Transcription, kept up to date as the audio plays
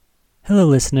Hello,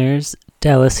 listeners.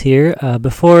 Dallas here.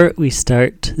 Before we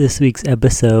start this week's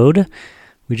episode,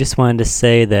 we just wanted to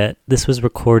say that this was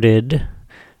recorded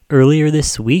earlier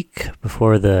this week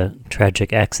before the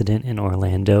tragic accident in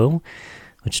Orlando,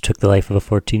 which took the life of a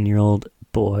 14-year-old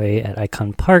boy at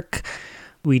Icon Park.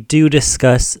 We do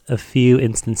discuss a few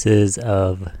instances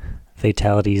of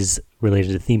fatalities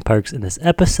related to theme parks in this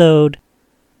episode.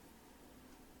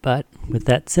 But with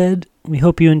that said, we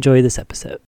hope you enjoy this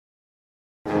episode.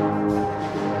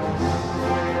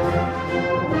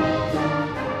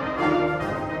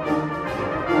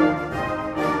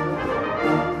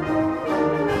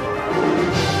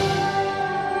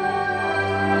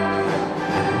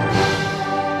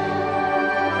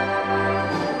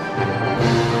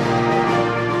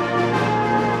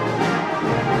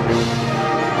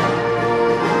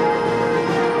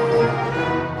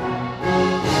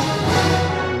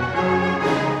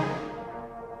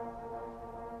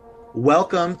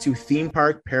 Welcome to Theme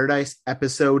Park Paradise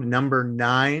episode number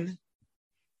 9.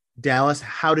 Dallas,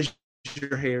 how does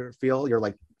your hair feel? You're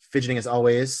like fidgeting as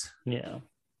always. Yeah.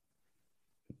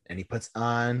 And he puts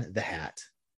on the hat.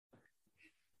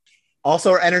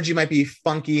 Also, our energy might be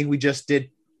funky. We just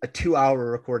did a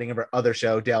 2-hour recording of our other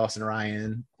show, Dallas and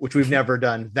Ryan, which we've never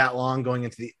done that long going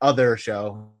into the other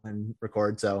show and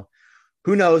record. So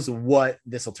who knows what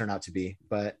this will turn out to be,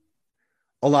 but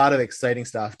a lot of exciting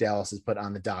stuff Dallas has put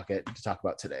on the docket to talk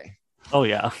about today. Oh,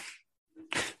 yeah.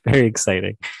 Very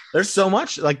exciting. There's so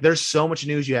much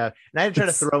news you have. And I had to try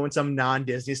to throw in some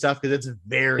non-Disney stuff because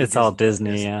it's all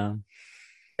Disney, yeah.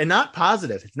 And not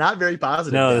positive. It's not very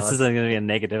positive. No, Dallas. This isn't going to be a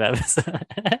negative episode.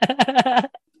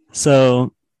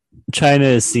 So China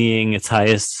is seeing its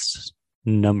highest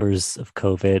numbers of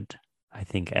COVID, I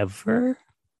think, ever.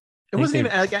 It wasn't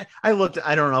even like I looked.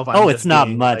 I don't know if it's not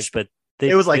much, but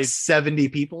it was like 70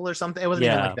 people or something. It wasn't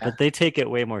even like that. But they take it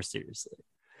way more seriously.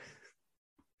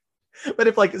 But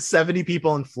if like 70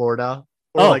 people in Florida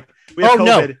or we have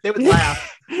COVID, they would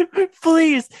laugh.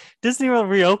 Please. Disney World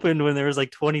reopened when there was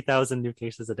like 20,000 new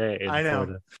cases a day. I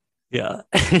know. Florida.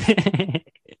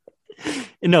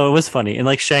 Yeah. No, it was funny. In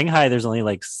like Shanghai, there's only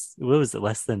like, what was it?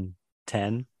 Less than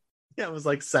 10? Yeah, it was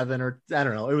like 7 or I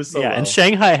don't know. It was so low. And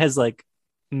Shanghai has like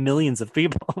millions of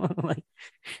people. Like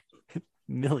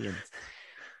millions.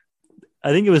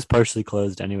 I think it was partially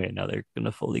closed anyway. Now they're going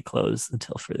to fully close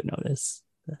until further notice.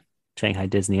 Shanghai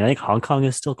Disney. I think Hong Kong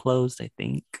is still closed, I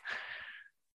think.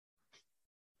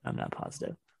 I'm not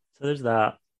positive. So there's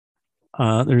that.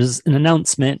 There's an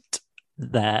announcement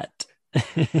that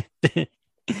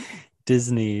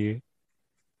Disney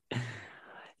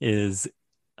is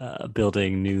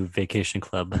building new vacation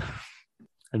club,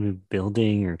 a new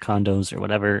building or condos or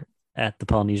whatever at the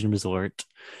Polynesian Resort.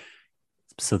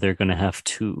 So they're going to have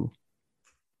to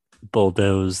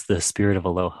bulldoze the Spirit of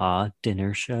Aloha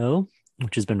dinner show,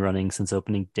 which has been running since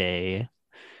opening day.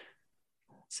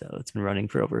 So it's been running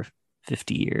for over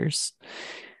 50 years.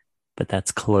 But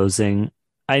that's closing.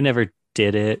 I never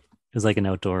did it. It was like an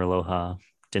outdoor Aloha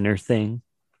dinner thing.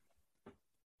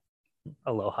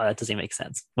 Aloha, that doesn't even make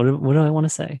sense. What do I want to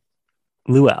say?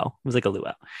 Luau. It was like a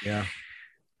luau. Yeah.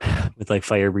 With like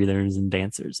fire breathers and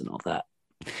dancers and all that.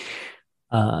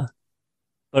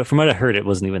 But from what I heard, it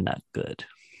wasn't even that good.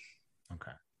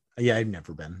 Okay. Yeah, I've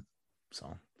never been.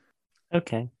 So.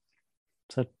 Okay.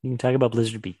 So you can talk about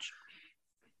Blizzard Beach.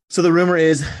 So the rumor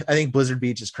is, I think Blizzard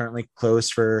Beach is currently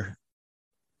closed for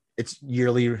its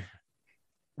yearly.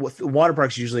 Water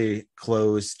parks usually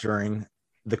close during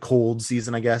the cold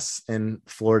season, I guess, in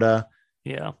Florida.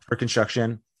 Yeah. For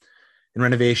construction and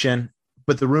renovation.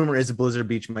 But the rumor is that Blizzard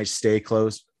Beach might stay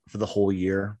closed for the whole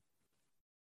year.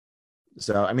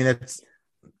 So, I mean,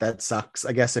 that sucks,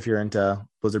 I guess, if you're into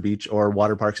Blizzard Beach or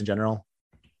water parks in general.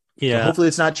 Yeah. So hopefully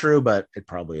it's not true, but it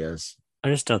probably is. I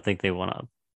just don't think they want to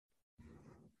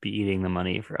be eating the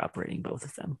money for operating both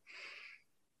of them.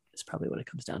 It's probably what it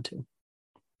comes down to.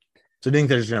 So do you think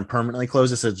they're just going to permanently close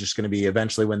this? It's just going to be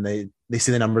eventually when they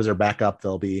see the numbers are back up,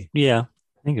 they'll be. Yeah.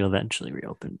 I think it'll eventually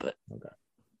reopen, but.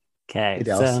 Okay.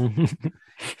 So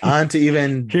on to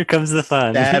even. Here comes the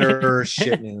fun. Sadder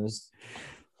shit news.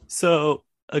 So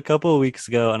a couple of weeks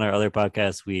ago on our other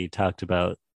podcast, we talked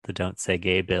about the Don't Say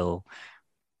Gay bill,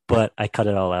 but I cut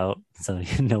it all out, so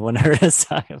no one heard us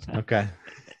talk about it. Okay.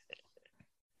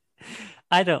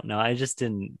 I don't know. I just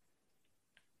didn't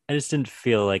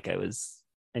feel like I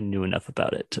knew enough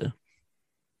about it to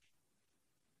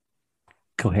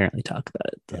coherently talk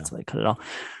about it. That's why I cut it all.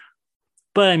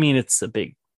 But I mean, it's a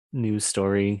big news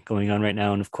story going on right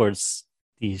now. And of course,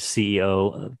 the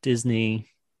CEO of Disney,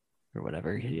 or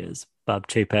whatever he is, Bob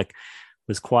Chapek,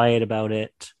 was quiet about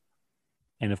it.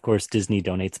 And of course, Disney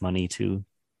donates money to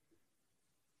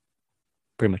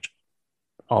pretty much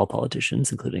all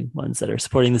politicians, including ones that are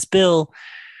supporting this bill.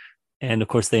 And of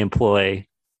course, they employ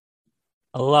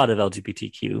a lot of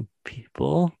LGBTQ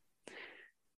people,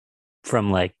 from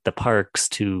like the parks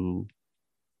to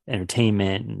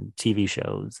entertainment and TV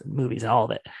shows and movies and all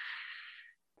of it.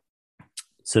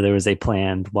 So there was a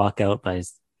planned walkout by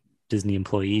Disney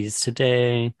employees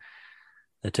today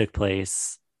that took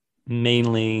place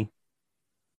mainly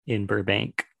in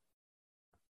Burbank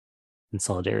in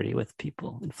solidarity with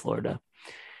people in Florida.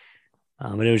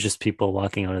 But it was just people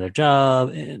walking out of their job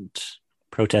and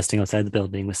protesting outside the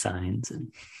building with signs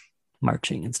and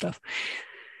marching and stuff.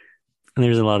 And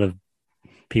there's a lot of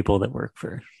people that work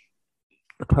for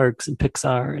the parks and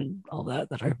Pixar and all that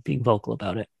that are being vocal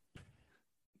about it.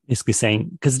 Basically saying,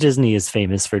 because Disney is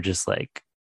famous for just like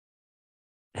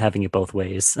having it both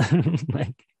ways.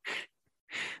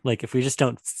 like if we just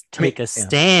don't take a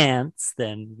stance,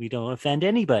 then we don't offend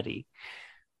anybody.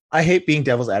 I hate being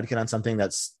devil's advocate on something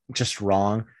that's just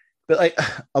wrong, but like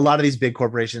a lot of these big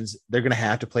corporations, they're going to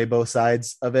have to play both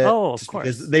sides of it. Oh, of course,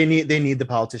 because they need the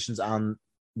politicians on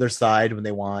their side when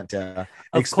they want to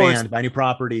expand, buy new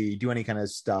property, do any kind of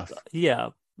stuff.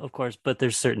 Yeah, of course, but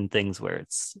there's certain things where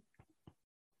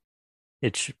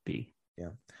it should be. Yeah,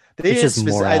 it's just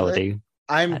morality.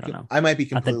 I might be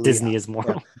completely, not that Disney is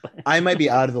moral. Yeah. I might be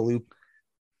out of the loop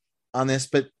on this,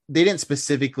 but they didn't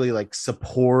specifically like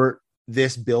support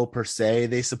this bill per se.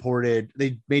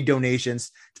 They made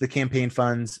donations to the campaign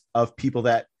funds of people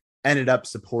that ended up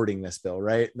supporting this bill,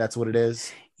 right? That's what it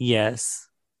is. Yes.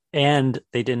 And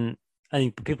they didn't, I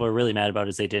think people are really mad about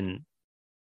is they didn't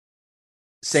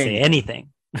say anything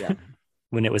yeah.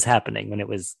 when it was happening, when it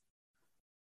was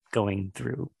going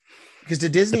through. Because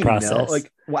did Disney know?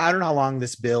 Like, well, I don't know how long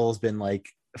this bill has been like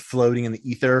floating in the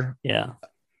ether. Yeah.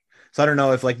 So I don't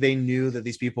know if like they knew that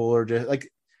these people are just like,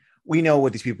 we know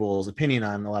what these people's opinion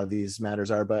on a lot of these matters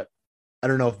are, but I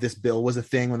don't know if this bill was a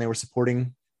thing when they were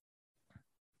supporting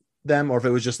them, or if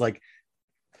it was just like,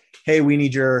 hey, we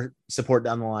need your support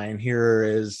down the line. Here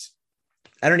is,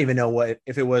 I don't even know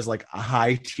if it was like a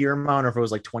high tier amount or if it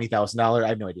was like $20,000. I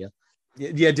have no idea.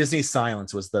 Yeah, Disney's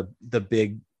silence was the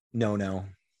big no.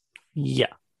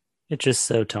 Yeah, it's just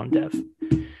so tone deaf.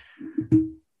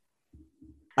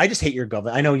 I just hate your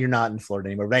government. I know you're not in Florida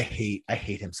anymore, but I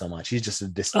hate him so much. He's just a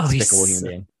despicable human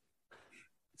being.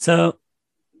 So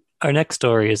our next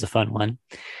story is a fun one.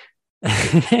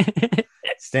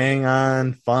 Staying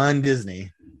on fun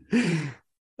Disney.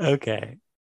 Okay.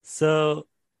 So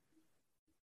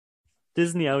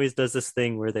Disney always does this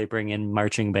thing where they bring in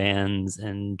marching bands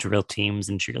and drill teams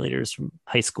and cheerleaders from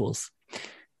high schools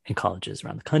and colleges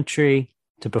around the country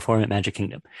to perform at Magic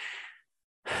Kingdom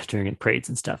during parades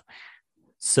and stuff.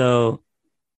 So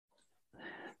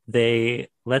they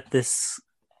let the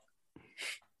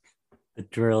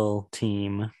drill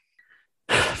team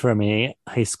from a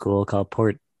high school called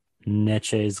Port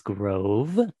Neches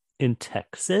Grove in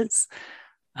Texas.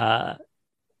 Their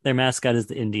mascot is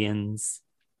the Indians,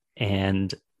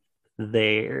 and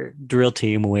their drill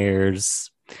team wears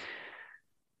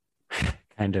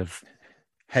kind of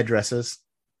headdresses.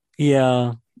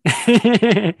 Yeah.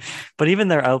 But even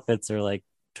their outfits are like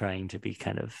trying to be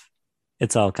kind of,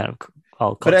 it's all kind of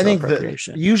all cultural but I think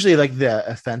appropriation. Usually like the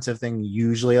offensive thing,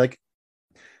 usually like,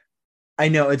 I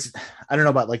know I don't know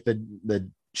about like the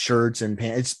shirts and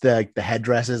pants. It's the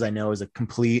headdresses I know is a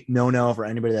complete no for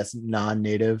anybody that's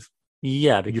non-native.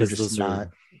 Yeah, because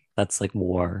that's like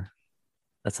war.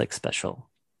 That's like special.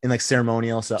 And like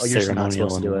ceremonial. So you're just not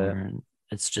supposed to do it.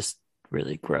 It's just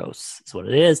really gross is what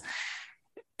it is.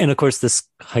 And of course, this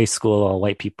high school, all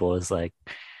white people is like,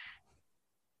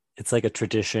 it's like a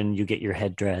tradition. You get your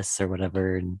headdress or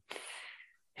whatever. And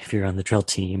if you're on the drill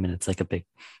team, and it's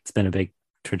been a big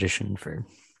tradition for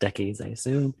decades, I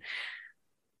assume.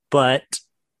 But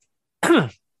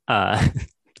I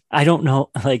don't know,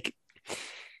 like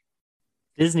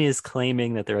Disney is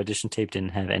claiming that their audition tape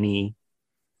didn't have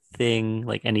anything,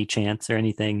 like any chants or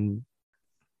anything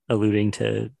alluding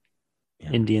to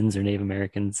Indians or Native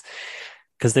Americans,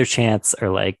 because their chants are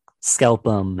like scalp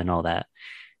them and all that,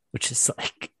 which is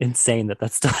like insane that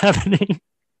that's still happening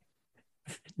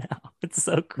now. It's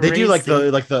so crazy. They do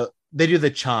they do the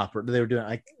chop, or they were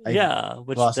doing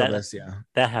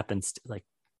that happens like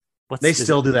they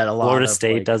still do that a lot. Florida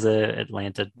State does it,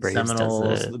 Atlanta Braves Seminoles,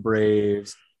 does it, the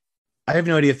Braves. I have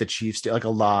no idea if the Chiefs do, like a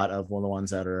lot of one of the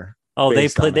ones that are. Oh, they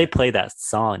play that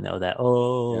song though. That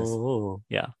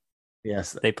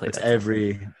yes, they play that.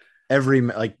 Every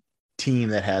like team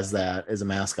that has that as a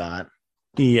mascot.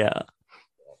 Yeah,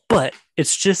 but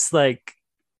it's just like.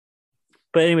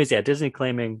 But anyways, yeah, Disney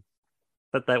claiming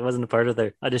that wasn't a part of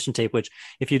their audition tape. Which,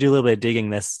 if you do a little bit of digging,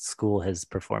 this school has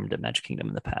performed at Magic Kingdom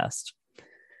in the past,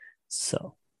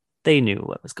 so they knew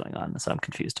what was going on. So I'm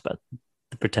confused about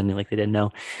the pretending like they didn't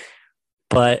know.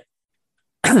 But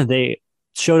they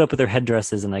showed up with their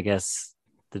headdresses, and I guess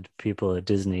the people at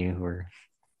Disney who were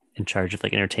in charge of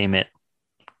like entertainment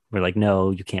were like,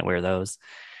 "No, you can't wear those."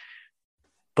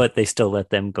 But they still let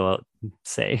them go out and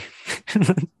say,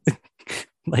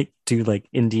 like, do like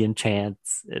Indian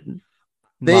chants and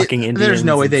They mocking there's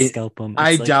no Indians way and they scalp them.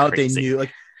 I It's like doubt they crazy. knew,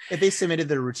 like, if they submitted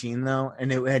their routine though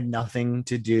and it had nothing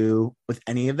to do with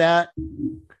any of that,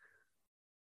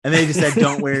 and they just said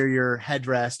don't wear your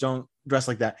headdress, don't dress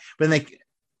like that. But then they,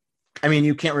 I mean,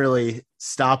 you can't really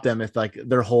stop them if like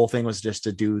their whole thing was just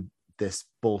to do this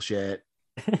bullshit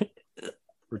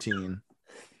routine.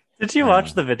 Did you I don't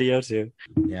watch know. the video too?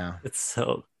 Yeah. It's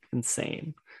so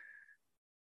insane.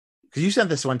 Because you sent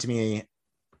this one to me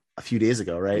a few days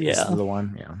ago, right? This is Yeah. the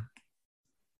one. Yeah.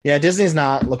 Yeah. Disney's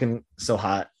not looking so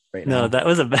hot right No, now. that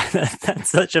was a bad, that's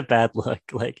such a bad look.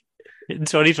 Like in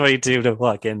 2022 to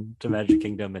walk into Magic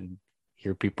Kingdom and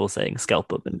hear people saying scalp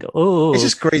them and go, It's oh,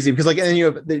 just crazy because, like, and then you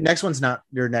have the next one's not,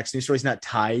 your next news story is not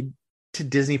tied to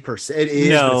Disney per se. It is,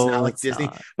 but it's not no, like it's Disney.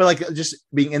 not. But like just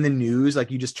being in the news, like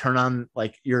you just turn on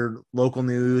like your local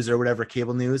news or whatever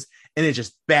cable news, and it's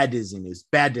just bad Disney news,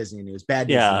 bad Disney news, bad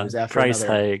Disney Yeah. news after Price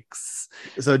another. hikes.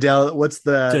 So Dell, what's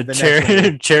The the next one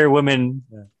here? chairwoman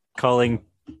Yeah. calling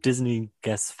Disney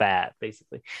guests fat,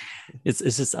 basically. It's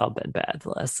just all been bad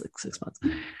the last six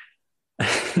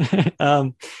months.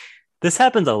 um, this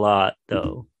happens a lot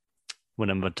though. When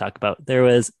I'm going to talk about, there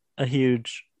was a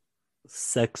huge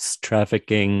sex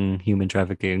trafficking, human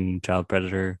trafficking, child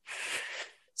predator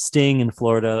sting in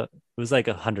Florida. It was like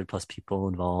 100 plus people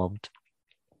involved,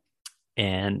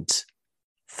 and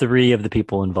three of the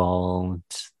people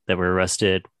involved that were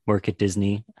arrested work at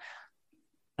Disney.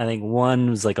 I think one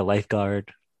was like a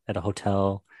lifeguard at a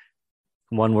hotel.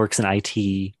 One works in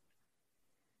IT,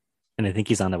 and I think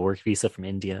he's on a work visa from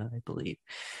India, I believe.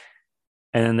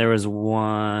 And then there was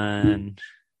one,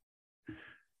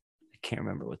 I can't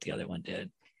remember what the other one did.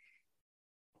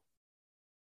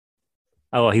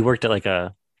 Oh, he worked at like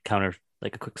a counter,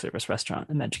 like a quick service restaurant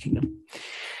in Magic Kingdom.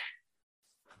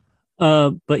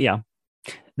 But yeah,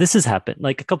 this has happened.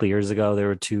 Like a couple of years ago, there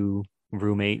were two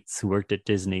roommates who worked at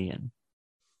Disney, and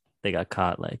they got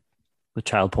caught like with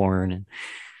child porn, and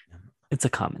it's a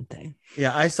common thing.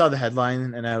 Yeah, I saw the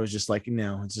headline and I was just like,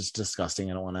 no, it's just disgusting.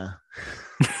 I don't want to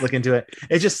look into it.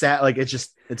 It's just sad. Like it's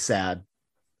sad.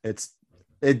 It's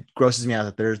it grosses me out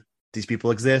that there's these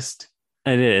people exist,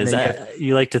 It and is. then you have,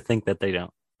 You like to think that they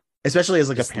don't. especially as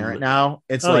like a Just parent now,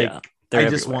 it's oh like yeah, they're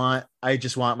everywhere. I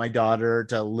just want my daughter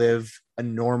to live a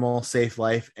normal, safe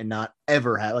life and not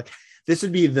ever have, like, this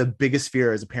would be the biggest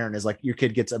fear as a parent, is like your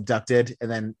kid gets abducted and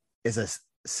then is a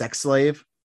sex slave.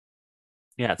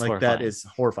 Yeah, it's Like that horrifying. is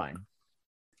horrifying.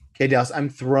 Okay, Dallas, I'm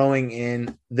throwing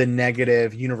in the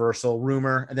negative Universal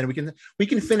rumor, and then we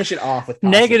can finish it off with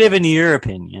Negative in positives. your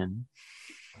opinion.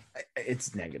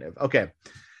 It's negative. Okay.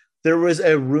 There was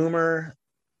a rumor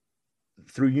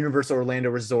through Universal Orlando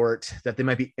Resort that they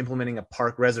might be implementing a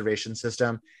park reservation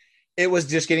system. It was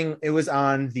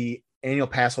on the annual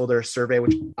pass holder survey,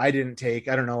 which I didn't take.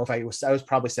 I don't know if I was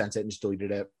probably sent it and just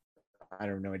deleted it. I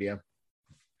have no idea.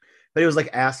 But it was like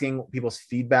asking what people's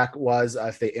feedback was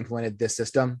if they implemented this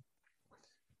system.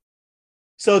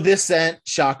 So this sent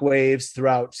shockwaves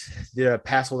throughout the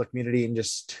pass holder community and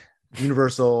just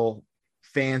Universal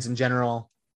fans in general,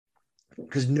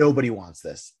 because nobody wants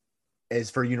this. Is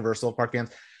for Universal park fans.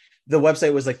 The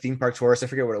website was like Theme Park Tourist. I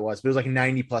forget what it was, but it was like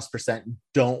 90+%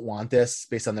 don't want this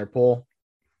based on their poll.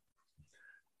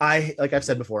 Like I've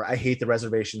said before, I hate the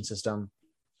reservation system.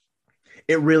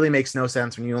 It really makes no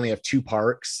sense when you only have two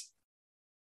parks.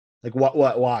 Like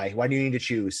why do you need to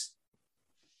choose?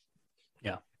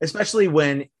 Yeah. Especially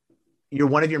when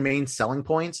one of your main selling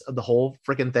points of the whole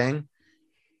freaking thing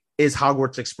is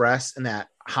Hogwarts Express and that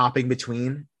hopping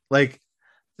between. Like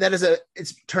that is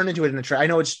it's turned into an attraction. I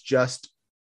know it's just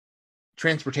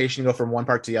transportation to go from one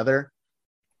park to the other,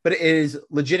 but it is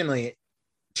legitimately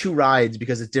two rides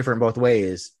because it's different both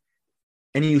ways.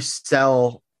 And you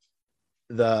sell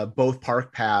the both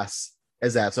park pass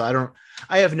as that. So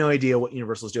I have no idea what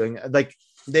Universal's doing. Like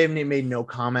they've made no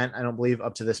comment, I don't believe,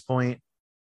 up to this point.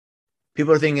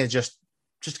 People are thinking it's just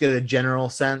get a general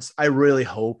sense. I really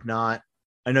hope not.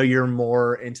 I know you're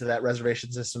more into that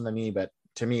reservation system than me, but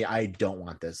to me, I don't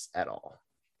want this at all.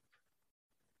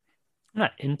 I'm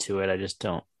not into it. I just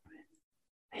don't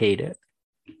hate it.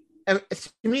 And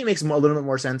to me, it makes a little bit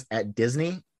more sense at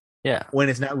Disney Yeah. when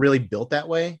it's not really built that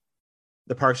way.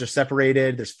 the parks are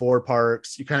separated. There's 4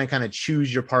 parks. You kind of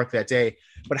choose your park that day.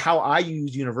 But how I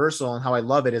use Universal and how I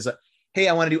love it is, hey,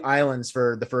 I want to do islands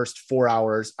for the first 4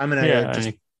 hours. I'm gonna Yeah, and just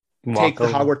you can take walk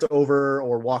the over. Hogwarts over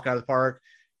or walk out of the park.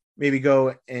 Maybe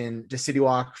go and just city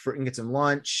walk for and get some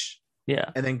lunch,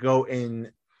 Yeah. and then go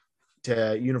in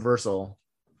to Universal.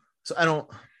 So I don't.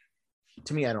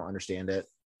 To me, I don't understand it.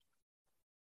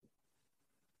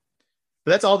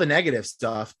 But that's all the negative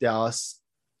stuff, Dallas.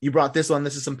 You brought this one.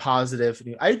 This is some positive.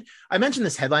 I mentioned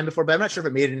this headline before, but I'm not sure if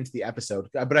it made it into the episode.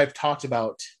 But I've talked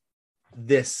about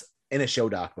this in a show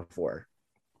doc before.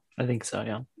 I think so,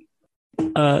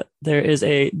 yeah. There is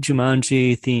a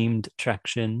Jumanji themed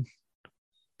attraction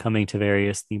coming to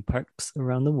various theme parks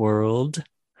around the world.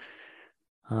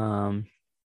 Um,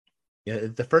 Yeah,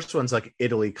 the first one's like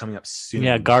Italy coming up yeah, soon.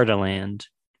 Gardaland,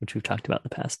 which we've talked about in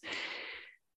the past.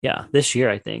 Yeah, this year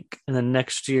I think, and then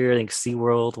next year I think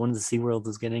SeaWorld. When the SeaWorld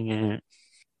is getting it,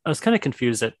 I was kind of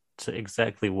confused at to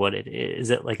exactly what it is. Is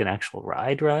it like an actual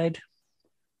ride?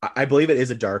 I believe it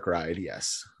is a dark ride.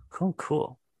 Yes. Cool,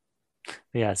 cool.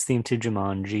 Yeah, it's themed to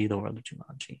Jumanji, the world of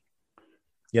Jumanji.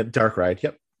 Yep. Dark ride.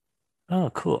 Yep.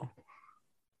 Oh, cool.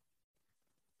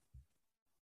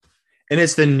 And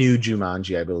it's the new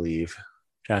Jumanji, I believe.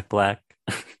 Jack Black.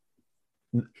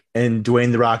 And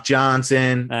Dwayne the Rock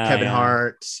Johnson, Ah, Kevin yeah.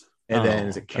 Hart, and then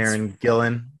is Oh, it that's Karen funny.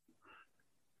 Gillan?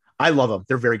 I love them.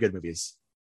 They're very good movies.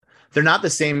 They're not the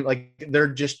same, like they're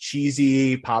just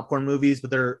cheesy popcorn movies, but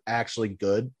they're actually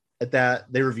good at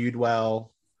that. They reviewed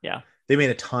well. Yeah, They made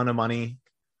a ton of money,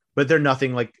 but they're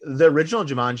nothing like the original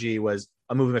Jumanji was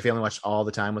a movie my family watched all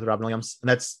the time with Robin Williams. And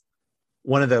that's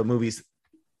one of the movies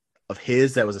of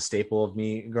his that was a staple of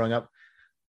me growing up.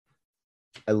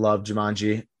 I love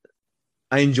Jumanji.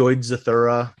 I enjoyed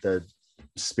Zathura, the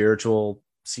spiritual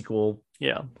sequel,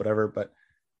 yeah, whatever, but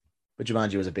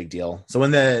Jumanji was a big deal. So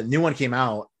when the new one came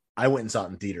out, I went and saw it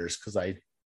in theaters because I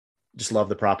just love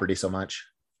the property so much.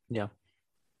 yeah.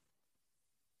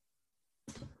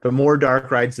 But more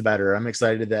dark rides, the better. I'm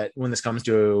excited that when this comes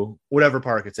to whatever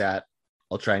park it's at,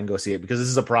 I'll try and go see it because this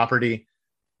is a property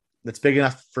that's big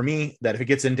enough for me that if it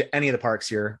gets into any of the parks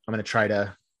here, I'm going to try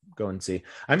to go and see.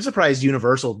 I'm surprised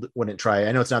Universal wouldn't try.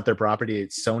 I know it's not their property,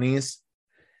 it's Sony's,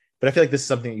 but I feel like this is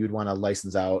something that you'd want to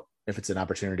license out if it's an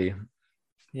opportunity.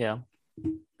 Yeah.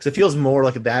 Because it feels more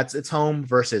like that's its home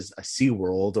versus a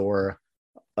SeaWorld or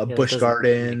a Yeah, that Busch doesn't make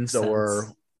Gardens or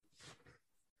sense.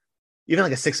 even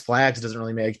like a Six Flags doesn't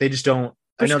really make. They just don't.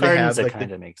 I Busch know they Gardens, have that like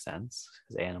kind of makes sense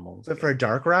because animals. but for a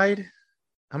dark ride,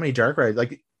 how many dark rides?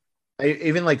 Like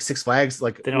even like Six Flags,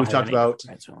 like They don't we've have talked any dark about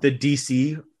rides. Really. the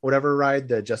DC whatever ride,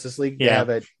 the Justice League. They Yeah, have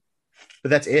it, but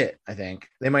that's it. I think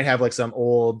they might have like some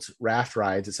old raft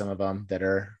rides at some of them that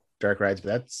are dark rides, but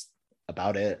that's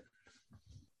about it.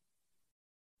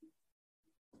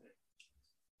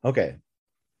 Okay,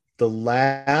 the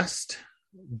last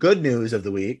good news of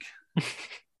the week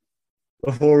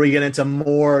before we get into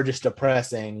more just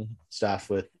depressing stuff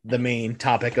with the main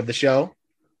topic of the show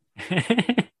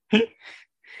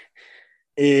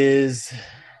is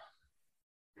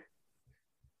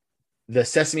the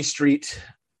Sesame Street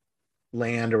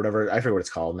land or whatever. I forget what it's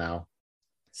called now.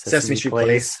 Sesame Sesame Street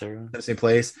Place. Place or Sesame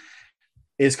Place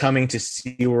is coming to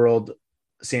SeaWorld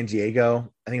San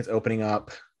Diego. I think it's opening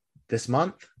up this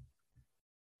month.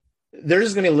 Theirs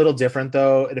is going to be a little different,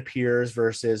 though, it appears,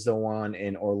 versus the one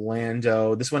in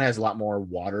Orlando. This one has a lot more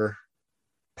water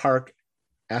park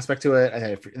aspect to it. I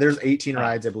think there's 18 oh,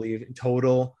 rides, I believe, in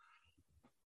total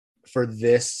for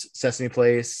this Sesame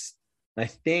Place. I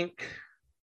think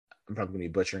I'm probably going to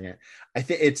be butchering it. I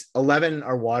think it's 11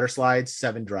 are water slides,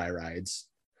 7 dry rides.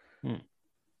 hmm.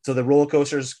 So the roller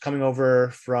coaster's coming over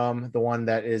from the one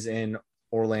that is in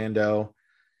Orlando.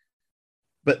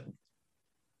 But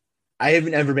I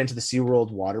haven't ever been to the SeaWorld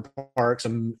water parks.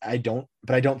 I don't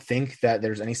think that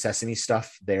there's any Sesame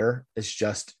stuff there. It's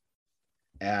just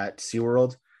at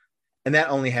SeaWorld. And that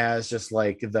only has just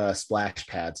like the splash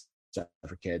pads stuff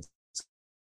for kids.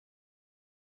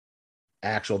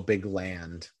 Actual big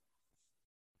land.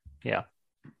 Yeah.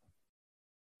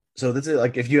 So that's it.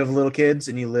 Like if you have little kids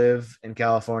and you live in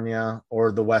California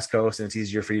or the West Coast and it's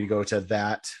easier for you to go to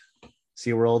that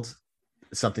SeaWorld,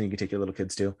 it's something you can take your little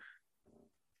kids to.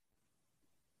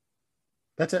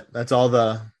 That's it. That's all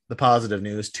the positive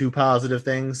news. 2 positive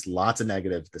things, lots of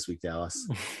negative this week, Dallas.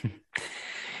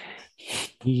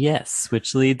 Yes,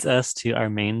 which leads us to our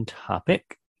main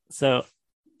topic. So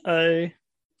I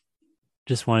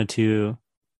just wanted to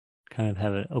kind of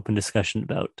have an open discussion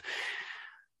about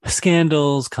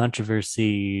scandals,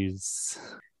 controversies,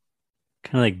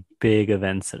 kind of like big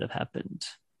events that have happened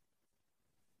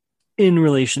in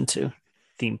relation to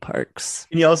theme parks.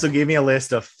 And you also gave me a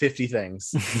list of 50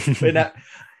 things. But now,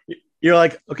 you're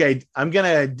like, okay, I'm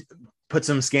gonna put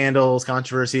some scandals,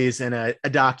 controversies in a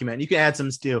document. You can add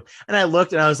some too. And I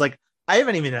looked and I was like, I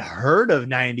haven't even heard of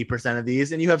 90% of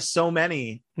these, and you have so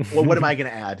many. Well, what am I gonna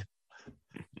add?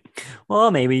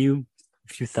 Well, maybe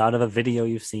if you thought of a video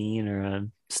you've seen or a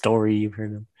story you've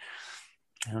heard of.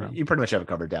 I don't know. You pretty much have it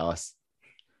covered, Dallas.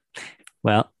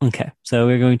 Well, okay. So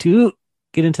we're going to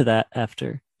get into that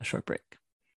after a short break.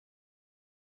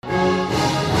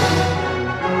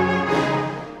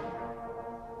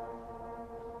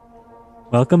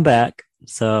 Welcome back.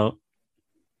 So,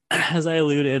 as I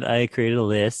alluded, I created a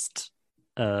list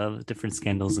of different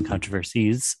scandals and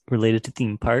controversies related to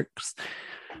theme parks.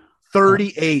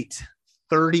 38.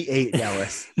 38,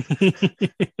 Dallas.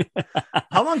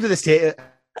 How long did this take?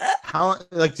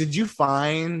 Did you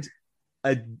find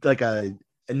a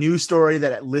news story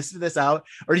that listed this out,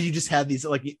 or do you just have these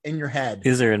like in your head?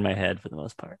 These are in my head for the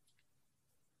most part.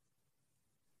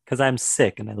 Because I'm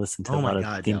sick and I listen to a lot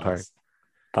of theme park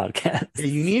podcasts. Yeah,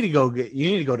 you need to go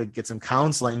to get some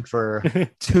counseling for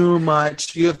too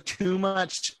much. You have too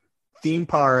much theme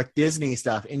park Disney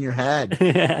stuff in your head.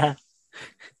 Yeah.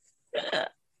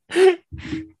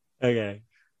 Okay.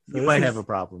 So you might have a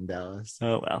problem, Dallas.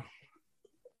 Oh well.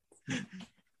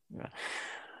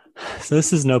 So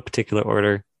this is no particular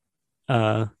order.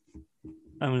 I'm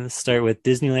going to start with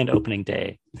Disneyland opening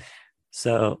day.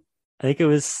 So I think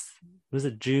was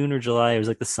it June or July? It was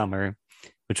like the summer,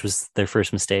 which was their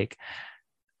first mistake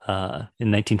in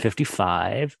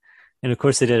 1955. And of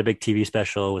course, they did a big TV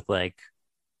special with like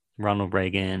Ronald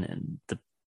Reagan and the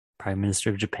Prime Minister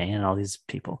of Japan, all these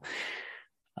people.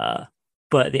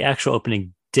 But the actual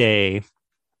opening day,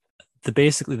 the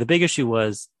big issue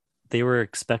was they were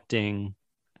expecting,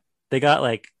 they got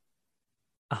like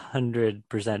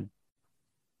 100%,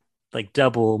 like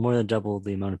more than double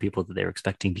the amount of people that they were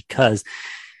expecting, because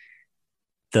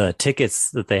the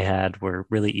tickets that they had were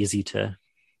really easy to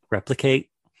replicate.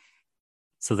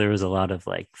 So there was a lot of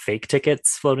like fake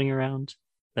tickets floating around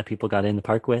that people got in the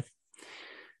park with.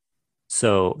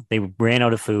 So they ran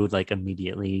out of food like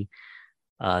immediately.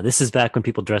 This is back when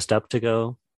people dressed up to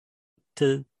go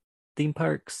to theme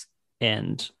parks.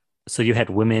 And so you had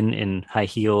women in high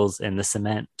heels, and the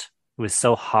cement was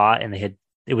so hot, and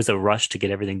it was a rush to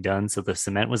get everything done. So the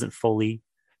cement wasn't fully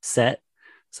set.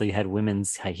 So you had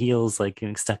women's high heels like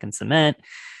getting stuck in cement.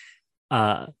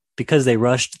 Because they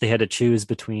rushed, they had to choose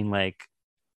between like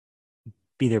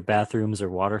either bathrooms or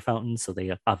water fountains. So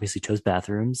they obviously chose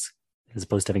bathrooms as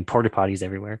opposed to having porta potties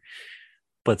everywhere.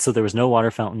 But so there was no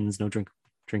water fountains, no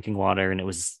drinking water, and it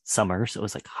was summer, so it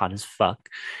was like hot as fuck.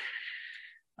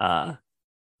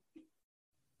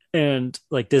 And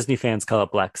like Disney fans call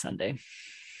it Black Sunday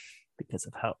because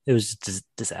of how it was just a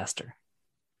disaster.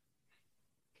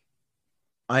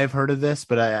 I've heard of this,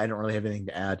 but I don't really have anything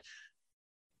to add.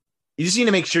 You just need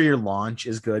to make sure your launch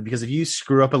is good, because if you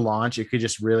screw up a launch, it could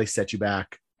just really set you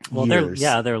back. Well,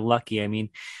 they're lucky. I mean,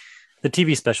 the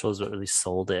TV special is what really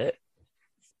sold it.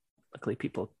 Luckily,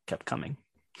 people kept coming.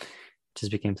 It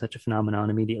just became such a phenomenon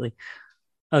immediately.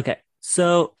 Okay,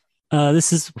 so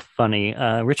this is funny.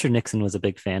 Richard Nixon was a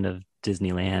big fan of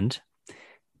Disneyland,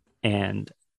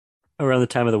 and around the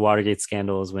time of the Watergate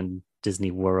scandal is when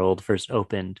Disney World first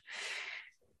opened.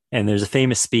 And there's a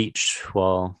famous speech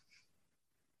while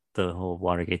the whole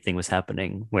Watergate thing was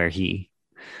happening where he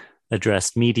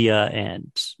addressed media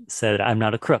and said, "I'm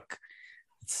not a crook."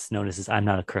 It's known as his "I'm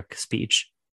not a crook"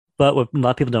 speech. But what a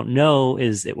lot of people don't know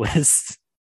is it was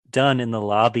done in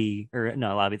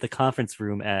the conference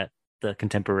room at the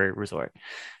Contemporary Resort,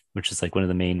 which is like one of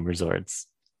the main resorts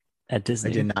at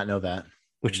Disney. I did not know that.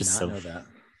 Which is so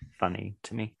funny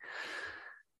to me.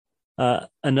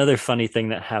 Another funny thing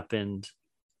that happened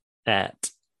at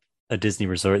a Disney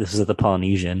resort, this was at the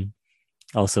Polynesian,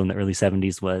 also in the early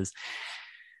 70s, was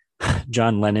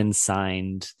John Lennon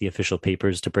signed the official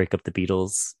papers to break up the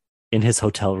Beatles in his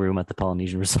hotel room at the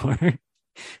Polynesian resort,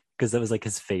 because that was like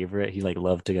his favorite. He like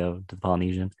loved to go to the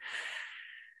Polynesian,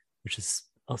 which is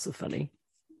also funny.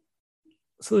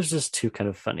 So there's just two kind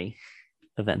of funny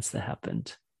events that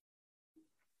happened.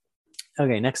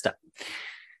 Okay, next up.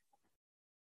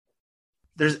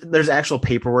 There's actual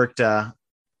paperwork to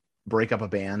break up a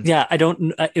band. Yeah, I don't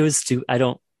know. I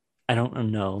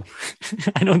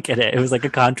don't get it. It was like a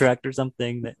contract or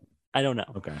something that I don't know.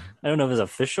 Okay. I don't know if it was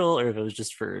official or if it was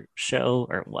just for show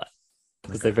or what,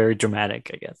 because they're very dramatic,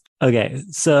 I guess. Okay,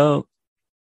 so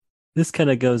this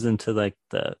kind of goes into like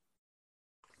the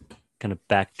kind of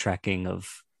backtracking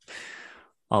of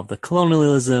all the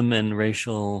colonialism and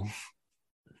racial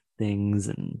things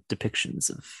and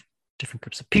depictions of different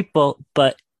groups of people,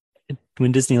 but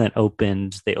when Disneyland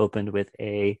opened, they opened with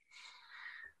a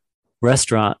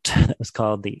restaurant that was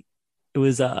called it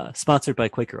was sponsored by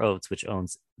Quaker Oats, which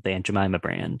owns the Aunt Jemima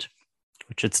brand,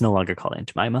 which it's no longer called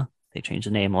Aunt Jemima. They changed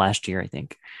the name last year, I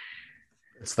think.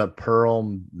 It's the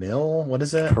Pearl Mill. What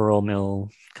is it? Pearl Mill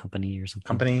Company or something.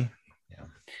 Company. Yeah.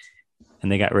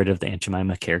 And they got rid of the Aunt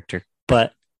Jemima character.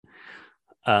 But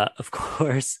of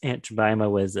course, Aunt Jemima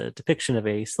was a depiction of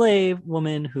a slave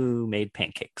woman who made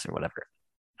pancakes or whatever.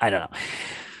 I don't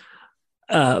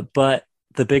know. But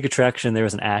the big attraction, there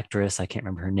was an actress, I can't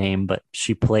remember her name, but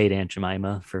she played Aunt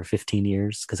Jemima for 15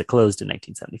 years because it closed in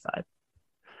 1975.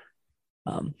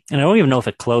 And I don't even know if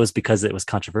it closed because it was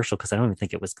controversial, because I don't even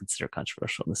think it was considered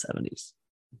controversial in the 70s.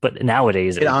 But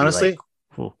nowadays it It would honestly, be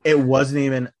like, it wasn't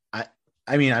even.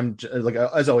 I mean, I'm like,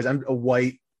 as always, I'm a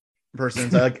white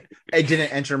person, so like it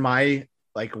didn't enter my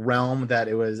like realm that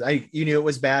it was. You knew it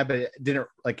was bad, but it didn't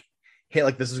like hit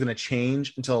like this was going to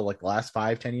change until like the last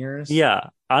 5-10 years. yeah.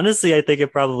 Honestly, I think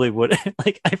it probably would.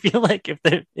 Like, I feel like if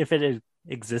it had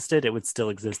existed, it would still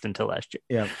exist until last year.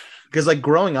 Yeah, because like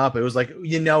growing up, it was like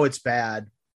it's bad,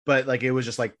 but like it was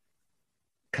just like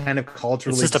kind of It's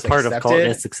culturally just a just part of culture.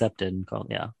 accepted. It's accepted and called,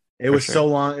 yeah, It for was sure. so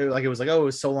long, like it was like, oh, it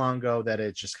was so long ago that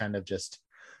it's just kind of just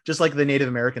like the Native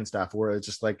American stuff, where it's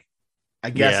just like, I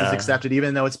guess it's Yeah, accepted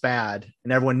even though it's bad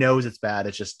and everyone knows it's bad.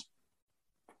 It's just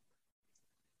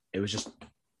it was just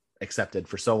accepted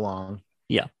for so long.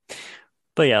 yeah.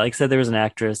 But yeah, like I said, there was an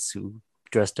actress who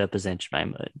dressed up as Aunt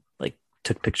Jemima, like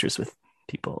took pictures with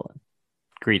people and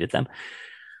greeted them.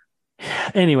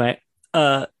 Anyway,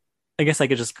 I guess I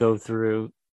could just go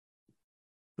through.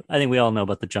 I think we all know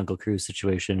about the Jungle Cruise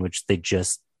situation, which they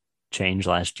just changed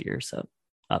last year. So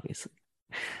obviously,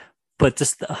 but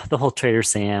just the whole Trader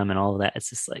Sam and all of that, it's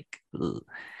just like, ugh,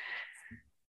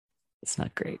 it's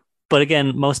not great. But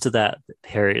again, most of that,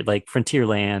 Harry, like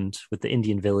Frontierland with the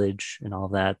Indian village and all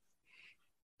that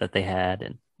they had,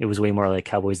 and it was way more like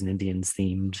Cowboys and Indians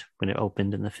themed when it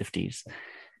opened in the 50s,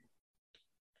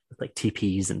 with like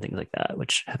teepees and things like that,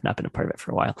 which have not been a part of it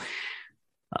for a while.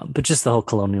 But just the whole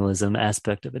colonialism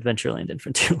aspect of Adventureland and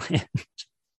Frontierland.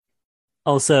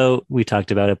 Also, we talked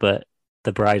about it, but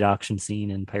the bride auction scene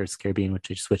in Pirates of the Caribbean, which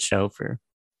they switched out for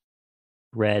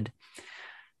Red a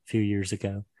few years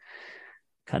ago,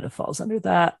 kind of falls under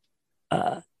that.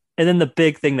 And then the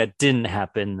big thing that didn't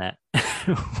happen that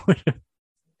would have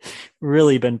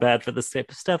really been bad for this type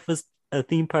of stuff was a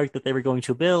theme park that they were going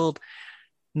to build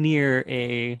near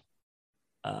a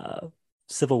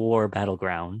Civil War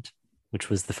battleground, which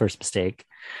was the first mistake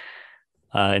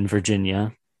in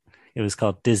Virginia. It was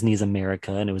called Disney's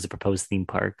America, and it was a proposed theme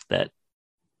park that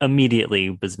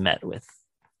immediately was met with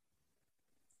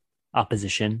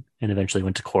opposition and eventually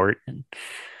went to court, and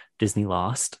Disney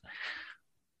lost,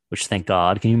 which thank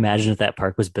God. Can you imagine if that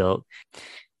park was built?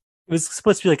 It was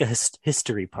supposed to be like a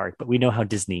history park, but we know how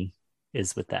Disney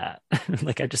is with that,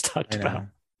 like I just talked I about. know.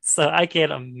 So I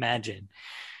can't imagine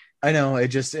I know.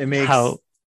 It makes how,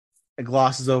 it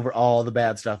glosses over all the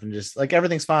bad stuff and just like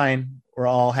everything's fine. We're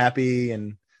all happy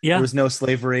and there yeah, was no it's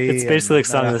slavery basically and like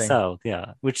Song of the nothing. South.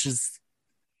 Yeah, which is,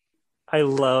 I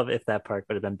love if that park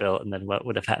would have been built and then what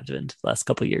would have happened the last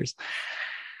couple of years.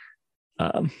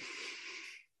 Um,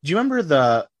 Do you remember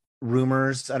the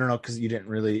rumors? I don't know because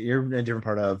you're in a different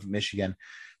part of Michigan,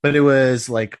 but it was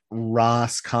like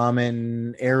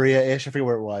Roscommon area ish. I forget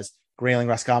where it was. Grayling,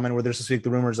 Roscommon, where there's supposed to be the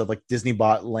rumors of like Disney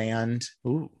bought land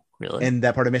ooh, really? in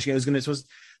that part of Michigan. The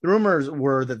rumors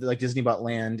were that like Disney bought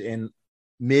land in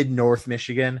mid North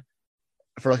Michigan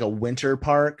for like a winter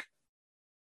park,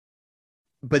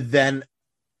 but then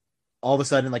all of a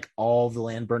sudden like all the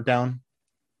land burnt down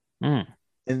Mm.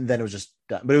 and then it was just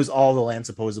done. But it was all the land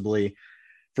supposedly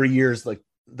for years, like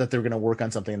that they were going to work on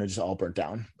something and it just all burnt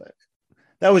down. But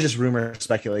that was just rumor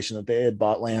speculation that they had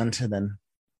bought land and then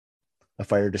a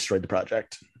fire destroyed the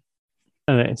project.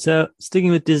 Okay, so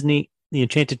sticking with Disney, the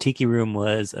Enchanted Tiki Room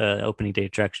was an opening day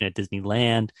attraction at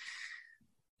Disneyland.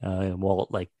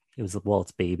 Walt, like it was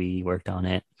Walt's baby. He worked on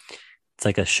it. It's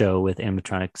like a show with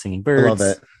animatronic singing I love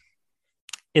birds. it.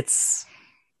 It's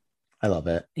I love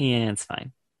it. Yeah, it's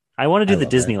fine. I want to I do the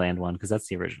love it. Disneyland one because that's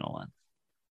the original one.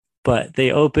 But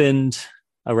they opened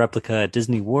a replica at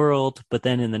Disney World, but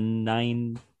then in the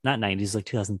not 90s, like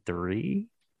 2003,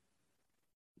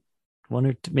 one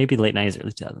or two, maybe late 90s,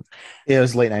 early 2000s. It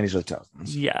was late 90s, early 2000s.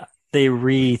 Yeah, they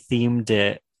re-themed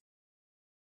it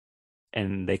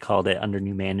and they called it under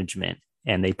new management,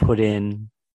 and they put in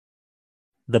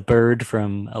the bird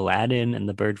from Aladdin and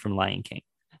the bird from Lion King,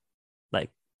 like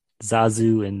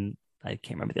Zazu and I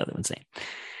can't remember the other one's name,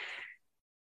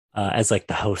 as like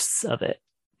the hosts of it.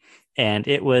 And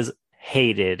it was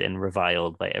hated and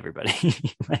reviled by everybody.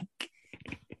 Like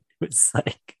it was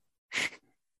like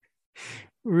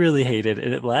really hated,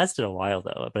 and it lasted a while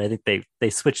though. But I think they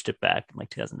switched it back in like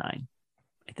 2009,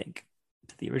 I think,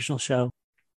 to the original show.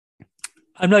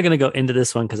 I'm not going to go into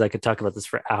this one because I could talk about this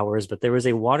for hours, but there was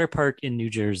a water park in New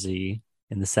Jersey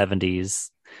in the 70s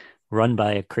run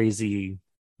by a crazy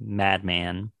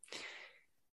madman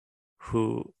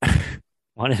who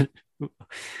wanted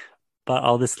bought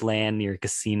all this land near a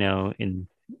casino in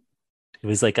it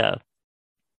was like a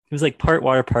it was like part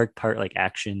water park, part like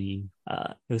actiony.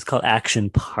 It was called Action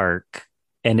Park,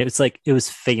 and it was like it was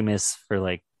famous for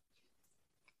like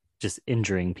just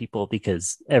injuring people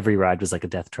because every ride was like a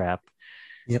death trap.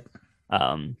 Yep.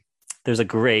 Um, there's a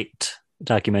great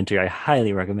documentary I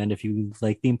highly recommend if you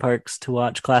like theme parks to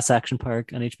watch, Class Action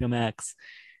Park on HBO Max.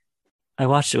 I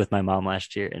watched it with my mom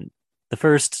last year, and the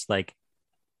first like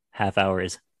half hour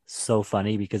is so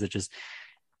funny because it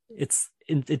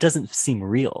doesn't seem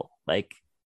real. Like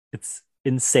it's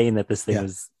insane that this thing Yeah.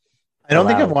 was I don't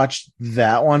think I've allowed. watched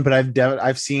that one, but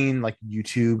I've seen like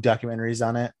YouTube documentaries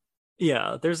on it.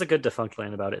 Yeah, there's a good Defunct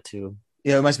Land about it too.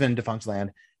 Yeah, it must have been Defunct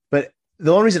Land. But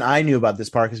the only reason I knew about this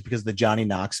park is because of the Johnny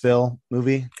Knoxville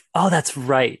movie. Oh, that's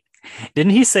right.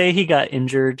 Didn't he say he got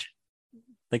injured?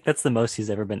 Like that's the most he's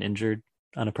ever been injured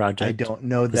on a I project don't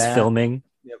know was that. filming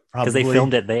Yeah, because they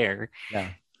filmed probably. it there. Yeah.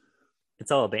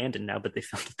 It's all abandoned now, but they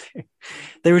filmed it there.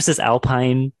 There was this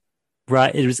alpine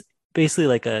ride. It was basically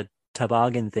like a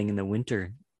toboggan thing in the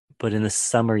winter, but in the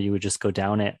summer you would just go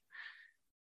down it.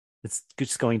 It's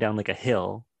just going down like a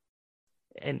hill,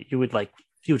 and you would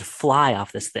fly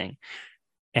off this thing.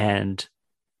 And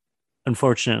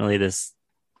unfortunately, this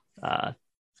uh,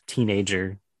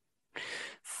 teenager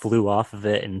flew off of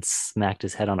it and smacked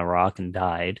his head on a rock and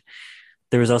died.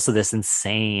 There was also this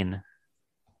insane.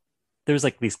 There was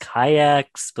like these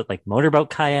kayaks, but like motorboat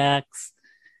kayaks,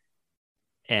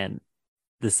 and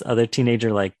this other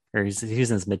teenager, like, or he was in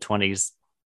his mid 20s.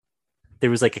 There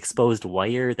was like exposed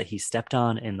wire that he stepped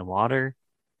on in the water,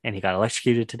 and he got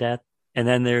electrocuted to death. And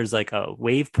then there's like a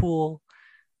wave pool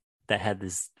that had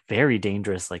this very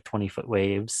dangerous, like 20-foot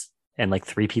waves, and like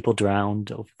three people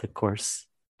drowned over the course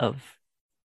of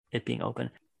it being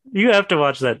open. You have to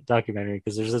watch that documentary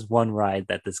because there's this one ride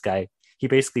that this guy he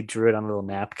basically drew it on a little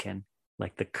napkin,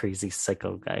 like the crazy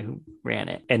psycho guy who ran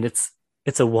it, and it's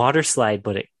a water slide,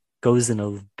 but it goes in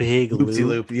a big Loopsy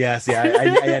loop. loop. Yes. Yeah. I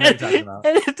know what you're talking about.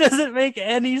 And it doesn't make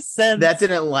any sense. That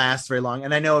didn't last very long.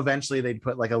 And I know eventually they'd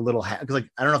put like a little hat because like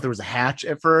I don't know if there was a hatch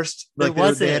at first. There Like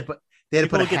wasn't. they had to People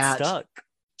put a would get hatch stuck.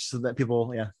 so that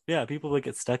people, yeah. Yeah, people would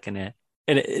get stuck in it,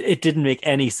 and it didn't make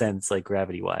any sense, like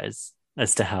gravity wise,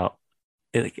 as to how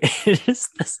it is.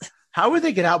 How would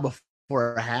they get out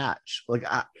before a hatch? Like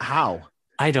how?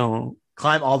 I don't.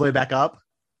 Climb all the way back up?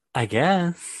 I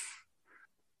guess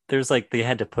there's like they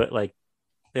had to put like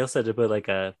they also had to put like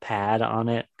a pad on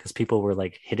it because people were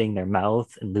like hitting their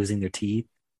mouth and losing their teeth.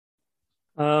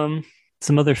 Um,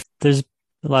 some other there's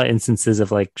a lot of instances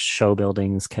of like show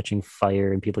buildings catching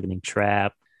fire and people getting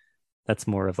trapped. That's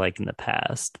more of like in the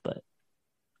past, but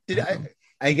Did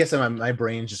I guess my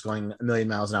brain's just going a million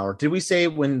miles an hour. Did we say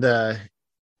when the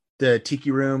tiki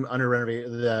room under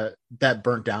renovated that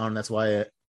burnt down? That's why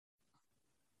it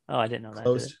oh, I didn't know that.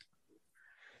 closed.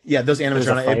 Yeah, those There was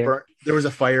a animatronic it fire. burnt. There was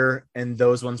a fire, and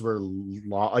those ones were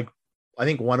like I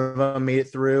think one of them made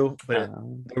it through, but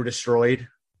they were destroyed.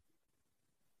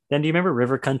 Then do you remember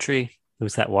River Country? It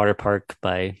was that water park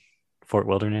by Fort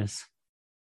Wilderness.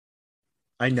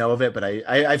 I know of it, but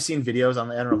I've seen videos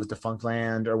on. I don't know if it's Defunct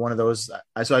Land or one of those.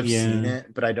 So I've seen Yeah.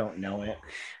 it, but I don't know it.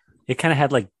 It kind of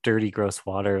had like dirty, gross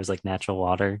water. It was like natural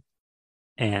water.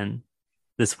 And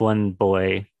this one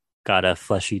boy got a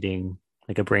flesh eating,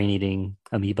 like a brain eating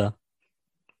amoeba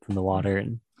from the water.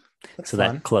 And That's so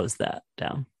fun. that closed that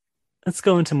down. Let's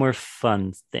go into more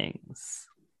fun things.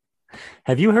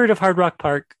 Have you heard of Hard Rock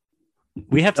Park?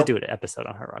 We have to Nope. do an episode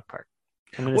on Hard Rock Park.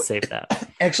 I'm going to save that.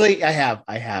 Actually, I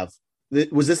have.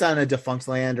 Was this on a Defunct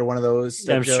Land or one of those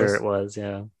I'm shows? sure it was,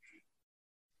 yeah.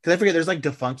 Because I forget there's like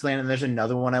Defunct Land and there's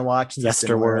another one I watched.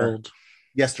 Yesterworld.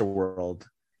 Yesterworld.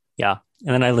 Yeah.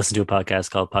 And then I listened to a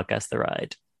podcast called Podcast The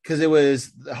Ride. Because it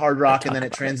was Hard Rock and then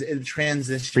Talk it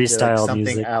transitioned Freestyle to something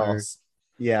music else.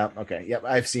 Yeah. Okay. Yep.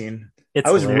 I've seen. It's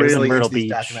I was hilarious. really Myrtle into these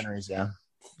Beach. documentaries. Yeah.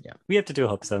 We have to do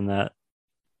a episode on that.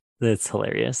 It's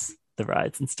hilarious. The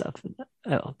rides and stuff.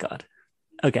 Oh God.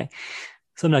 Okay.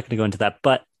 So I'm not going to go into that.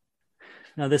 But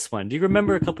now this one. Do you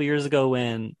remember a couple years ago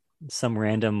when some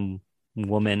random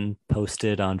woman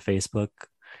posted on Facebook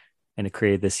and it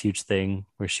created this huge thing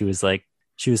where she was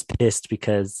pissed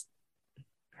because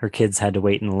her kids had to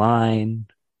wait in line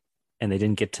and they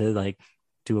didn't get to like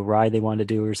do a ride they wanted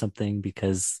to do or something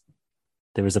because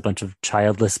there was a bunch of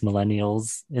childless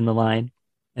millennials in the line.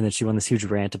 And then she won this huge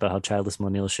rant about how childless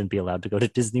millennials shouldn't be allowed to go to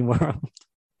Disney World.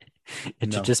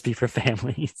 It should No, just be for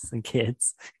families and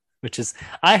kids, which is,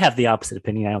 I have the opposite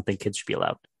opinion. I don't think kids should be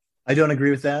allowed. I don't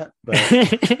agree with that, but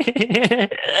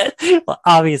Well,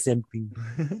 obviously, I'm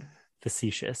being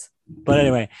facetious. But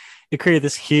anyway, it created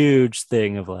this huge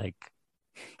thing of like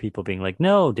people being like,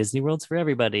 no, Disney World's for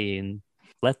everybody and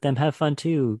let them have fun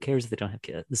too. Who cares if they don't have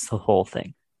kids? This is the whole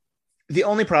thing. the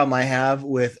only problem I have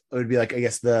with it would be like, I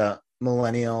guess the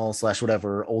millennial slash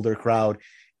whatever older crowd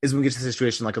is when we get to the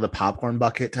situation like of the popcorn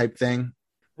bucket type thing.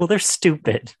 Well, they're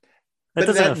stupid. That But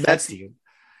doesn't affect that's you.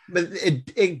 but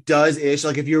it does ish.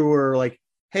 Like if you were like,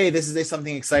 hey, this is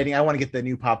something exciting. I want to get the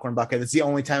new popcorn bucket. It's the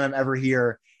only time I'm ever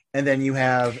here. And then you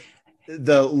have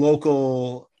the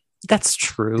local That's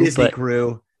true. Disney But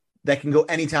crew that can go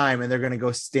anytime and they're going to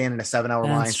go stand in a 7 hour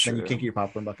line. that's Then you true. can't get your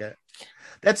popcorn bucket.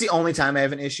 That's the only time I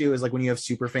have an issue is like when you have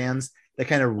super fans that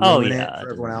kind of Oh, ruin it yeah.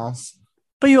 for everyone else.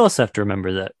 But you also have to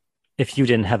remember that if you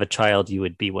didn't have a child, you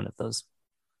would be one of those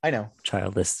I know.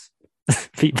 childless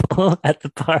people at the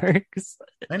parks.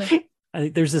 I know. I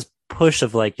think there's this push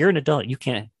of like, you're an adult, you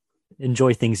can't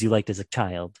enjoy things you liked as a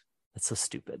child. That's so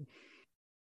stupid.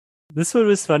 This one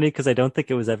was funny because I don't think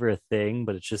it was ever a thing,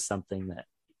 but it's just something that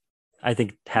I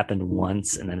think happened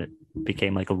once and then it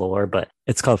became like a lore, but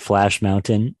it's called Flash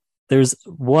Mountain. There's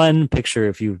one picture,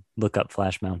 if you look up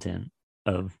Flash Mountain,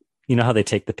 of, you know how they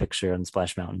take the picture on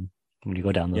Splash Mountain when you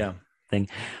go down the Yeah. thing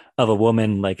of a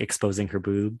woman like exposing her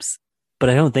boobs. But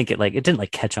I don't think it didn't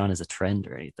like catch on as a trend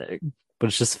or anything. But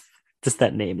it's just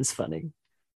that name is funny.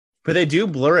 But they do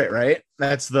blur it, right?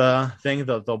 That's the thing.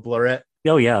 They'll blur it.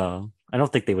 Oh yeah. I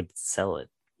don't think they would sell it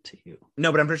to you.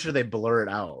 No, but I'm pretty sure they blur it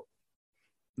out.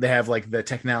 They have like the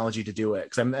technology to do it.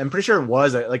 Because I'm pretty sure it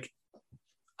was like,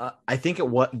 I think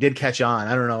did catch on.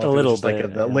 I don't know. A If it was little just like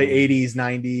bit, the late 80s,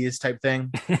 90s type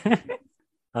thing.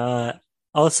 uh,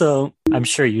 also, I'm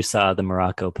sure you saw the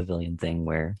Morocco Pavilion thing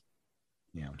where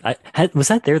Yeah. was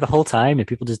that there the whole time and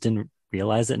people just didn't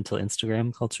realize it until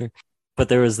Instagram culture. But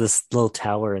there was this little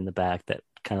tower in the back that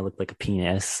kind of looked like a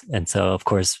penis, and so of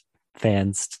course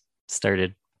fans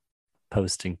started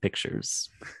posting pictures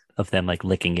of them like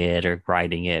licking it or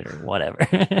riding it or whatever.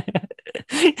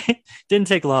 Didn't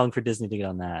take long for Disney to get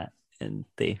on that, and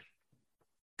they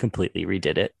completely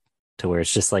redid it to where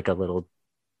it's just like a little.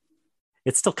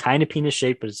 It's still kind of penis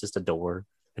shaped, but it's just a door.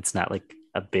 It's not like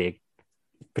a big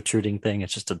protruding thing.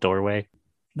 It's just a doorway.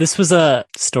 This was a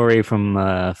story from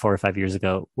 4 or 5 years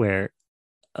ago where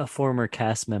a former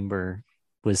cast member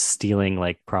was stealing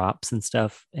like props and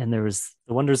stuff. And there was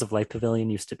the Wonders of Life Pavilion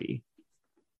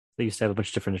they used to have a bunch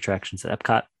of different attractions at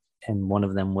Epcot. And one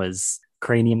of them was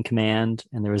Cranium Command.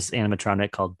 And there was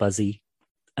animatronic called Buzzy.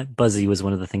 Buzzy was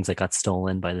one of the things that got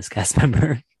stolen by this cast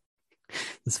member,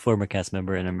 this former cast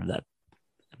member. And I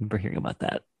remember hearing about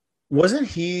that. Wasn't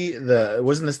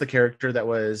this the character that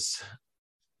was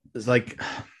like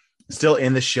still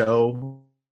in the show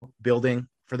building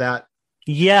for that?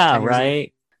 Yeah, 10 years ago?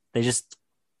 right. They just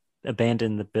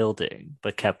abandoned the building,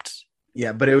 but kept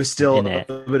Yeah, but it was still in it.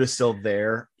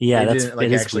 there. Yeah, They that's didn't, like,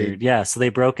 it is actually weird. Yeah, so they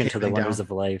broke into the tearing Wonders down.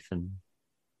 of Life, and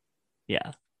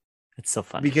yeah, it's so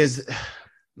funny. Because I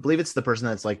believe it's the person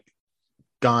that's like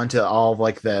gone to all of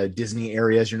like the Disney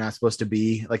areas you're not supposed to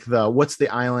be. Like what's the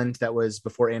island that was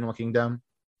before Animal Kingdom?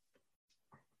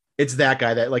 It's that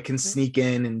guy that like can sneak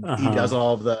in and he does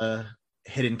all of the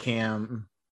hidden cam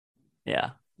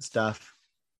Yeah, stuff.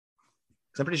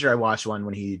 Because I'm pretty sure I watched one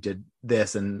when he did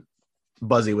this and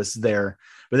Buzzy was there,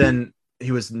 but then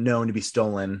he was known to be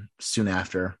stolen soon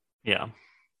after. yeah.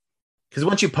 Because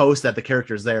once you post that the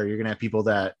character's there, you're gonna have people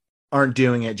that aren't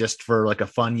doing it just for like a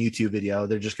fun YouTube video.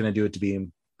 They're just gonna do it to be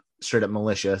straight up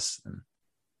malicious.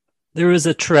 There was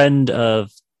a trend of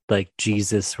like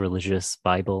Jesus religious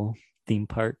Bible theme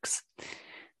parks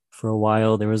for a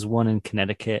while. There was one in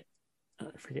Connecticut. I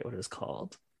forget what it was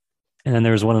called. And then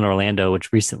there was one in Orlando,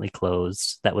 which recently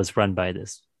closed, that was run by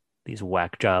these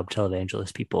whack job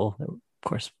televangelist people, that were, of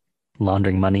course,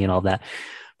 laundering money and all that.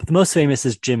 But the most famous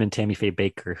is Jim and Tammy Faye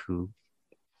Baker, who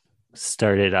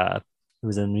started it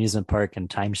was an amusement park and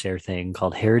timeshare thing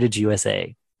called Heritage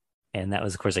USA. And that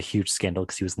was, of course, a huge scandal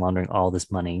because he was laundering all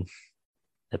this money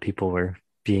that people were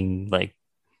being like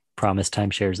promised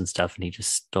timeshares and stuff, and he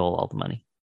just stole all the money.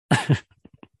 But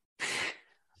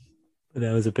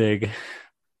that was a big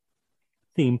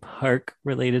theme park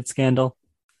related scandal.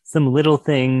 Some little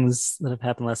things that have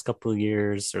happened the last couple of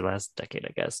years or last decade,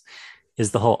 I guess,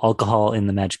 is the whole alcohol in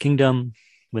the Magic Kingdom.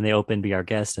 When they opened Be Our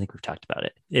Guest, I think we've talked about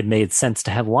it. It made sense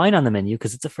to have wine on the menu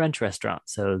because it's a French restaurant.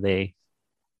 So they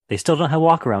They still don't have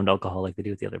walk around alcohol like they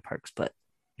do at the other parks, but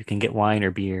you can get wine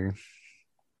or beer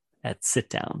at sit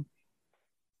down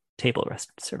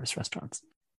service restaurants.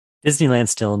 Disneyland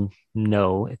still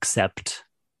no, except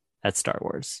at Star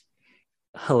Wars.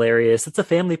 Hilarious. It's a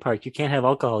family park. You can't have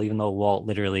alcohol, even though Walt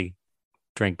literally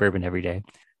drank bourbon every day.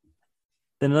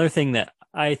 Then another thing that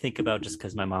I think about, just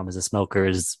because my mom is a smoker,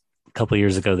 is a couple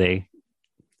years ago they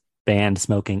banned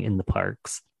smoking in the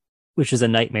parks, which is a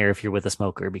nightmare if you're with a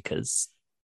smoker because,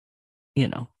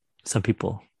 some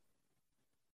people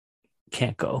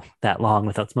can't go that long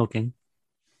without smoking.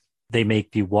 They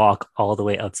make you walk all the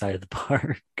way outside of the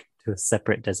park to a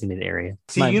separate designated area.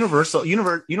 See,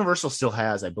 Universal still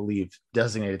has, I believe,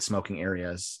 designated smoking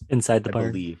areas inside the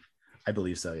park. I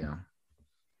believe so, yeah.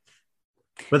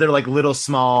 But they're like little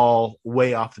small,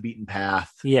 way off the beaten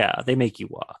path. Yeah, they make you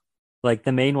walk. Like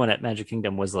the main one at Magic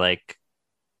Kingdom was like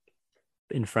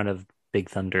in front of Big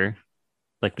Thunder,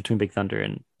 like between Big Thunder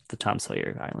and the Tom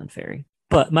Sawyer Island Ferry.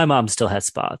 But my mom still has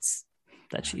spots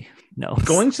that she knows.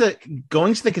 Going to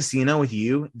the casino with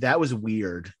you, that was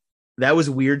weird. That was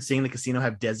weird seeing the casino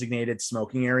have designated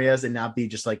smoking areas and not be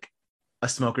just like a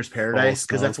smoker's paradise,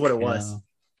 because that's what it was.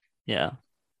 Yeah.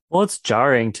 Well, it's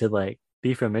jarring to like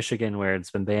be from Michigan, where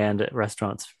it's been banned at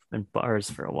restaurants and bars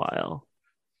for a while,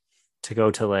 to go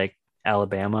to like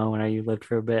Alabama when you lived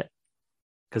for a bit,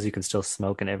 because you can still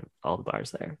smoke in all the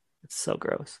bars there. It's so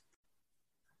gross.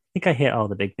 I think I hit all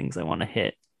the big things I want to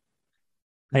hit.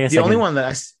 The only one that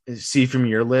I see from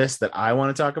your list that I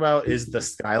want to talk about is the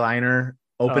Skyliner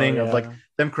opening of like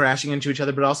them crashing into each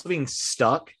other, but also being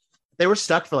stuck. They were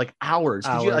stuck for like hours.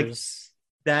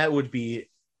 That would be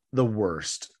the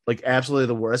worst, like absolutely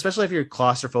the worst, especially if you're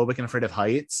claustrophobic and afraid of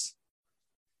heights.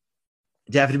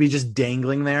 You have to be just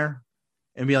dangling there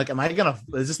and be like,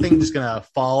 is this thing just gonna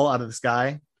fall out of the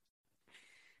sky?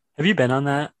 Have you been on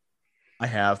that? I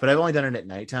have, but I've only done it at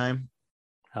nighttime.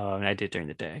 Oh, and I did during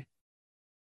the day.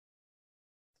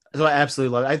 So I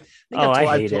absolutely love it.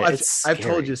 I've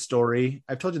told you the story.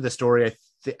 I've told you the story.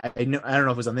 I don't know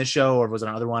if it was on this show or if it was on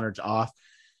another one or it's off,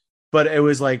 but it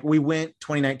was like we went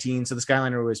 2019. So the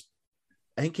Skyliner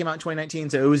I think came out in 2019.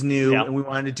 So it was new and we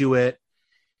wanted to do it.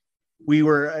 We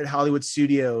were at Hollywood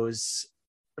Studios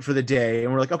for the day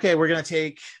and we're like, okay, we're going to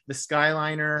take the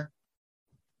Skyliner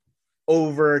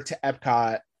over to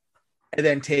Epcot and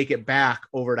then take it back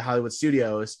over to Hollywood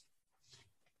Studios.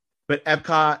 But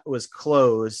Epcot was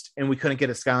closed and we couldn't get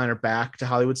a Skyliner back to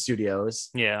Hollywood Studios.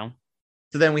 Yeah.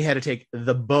 So then we had to take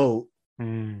the boat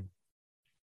and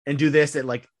do this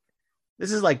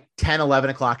this is like 10, 11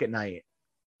 o'clock at night.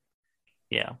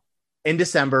 Yeah. In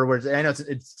December, where I know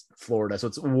it's Florida, so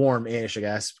it's warm-ish, I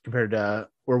guess, compared to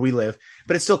where we live.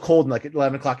 But it's still cold and like at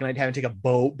 11 o'clock at night having to take a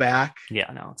boat back.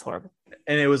 Yeah, no, it's horrible.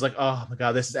 And it was like, oh my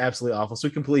God, this is absolutely awful. So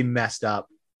we completely messed up.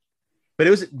 But it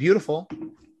was beautiful.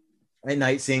 At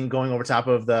night, going over top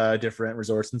of the different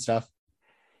resorts and stuff.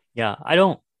 Yeah,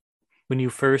 when you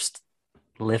first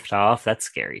lift off, that's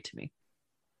scary to me.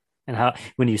 And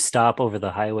when you stop over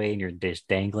the highway and you're just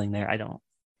dangling there, I don't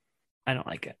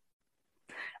like it.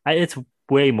 It's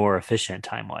way more efficient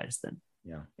time-wise than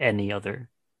any other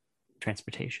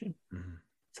transportation. Mm-hmm.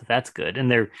 So that's good.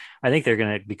 And I think they're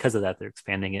going to, because of that, they're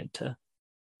expanding it to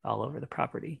all over the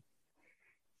property.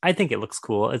 I think it looks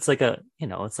cool. It's like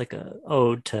it's like a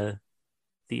ode to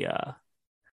the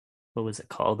what was it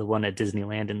called? The one at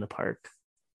Disneyland in the park.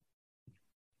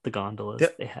 The gondolas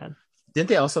they had. Didn't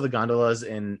they also have the gondolas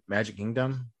in Magic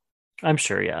Kingdom? I'm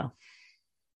sure, yeah.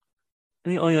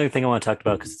 And the only other thing I want to talk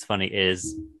about, because it's funny,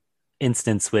 is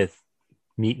instance with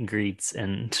meet and greets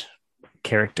and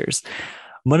characters.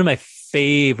 One of my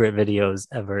favorite videos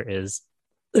ever is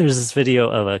there's this video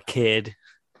of a kid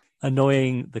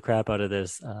annoying the crap out of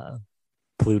this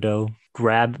Pluto,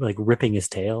 ripping his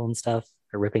tail and stuff,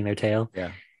 or ripping their tail.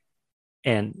 Yeah.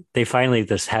 And they finally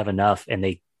just have enough and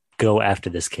they go after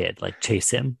this kid, like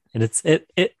chase him. And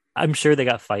I'm sure they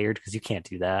got fired because you can't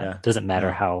do that. Yeah. It doesn't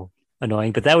matter how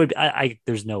annoying, but that would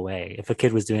there's no way. If a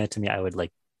kid was doing that to me, I would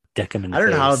like deck him in the face. I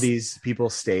don't know how these people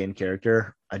stay in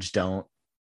character. I just don't.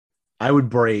 I would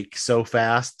break so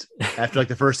fast after like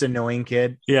the first annoying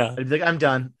kid. Yeah. I'd be like, I'm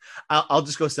done. I'll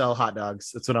just go sell hot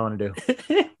dogs. That's what I want to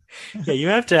do. Yeah, you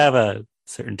have to have a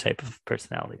certain type of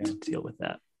personality to deal with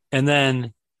that. And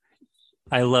then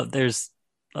there's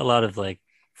a lot of like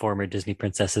former Disney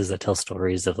princesses that tell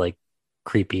stories of like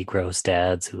creepy, gross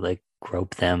dads who like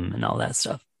grope them and all that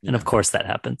stuff. Yeah. And of course that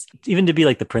happens. Even to be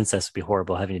like the princess would be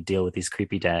horrible, having to deal with these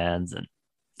creepy dads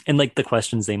and like the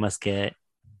questions they must get.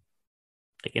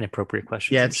 Like inappropriate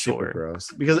questions. Yeah, it's super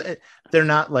gross because they're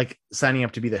not like signing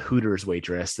up to be the Hooters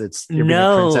waitress. You're being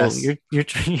a princess.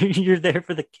 You're there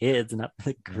for the kids, not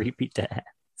for the creepy dads.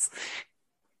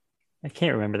 I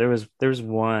can't remember. There was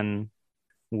one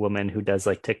woman who does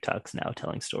like TikToks now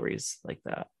telling stories like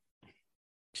that.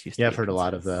 She used to Yeah, be I've a heard a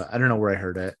lot of princess. the. I don't know where I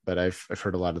heard it, but I've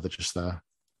heard a lot of the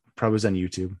probably was on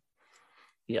YouTube.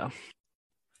 Yeah.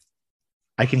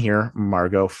 I can hear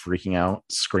Margot freaking out,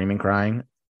 screaming, crying,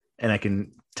 and I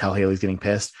can tell Haley's getting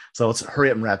pissed. So let's hurry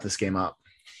up and wrap this game up.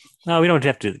 No, we don't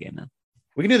have to do the game then.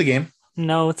 We can do the game.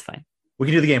 No, it's fine. We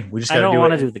can do the game. We just I got to don't do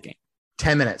want it to do in the game.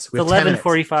 10 minutes. We It's have 10 minutes.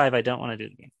 11:45. I don't want to do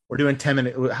the game. We're doing 10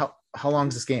 minutes. How long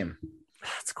is this game?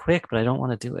 It's quick, but I don't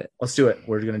want to do it. Let's do it.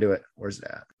 We're going to do it. Where's it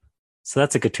at? So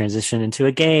that's a good transition into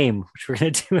a game, which we're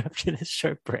going to do after this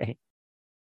short break.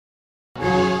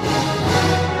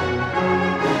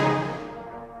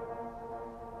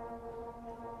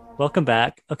 Welcome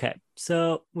back. Okay,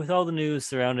 so with all the news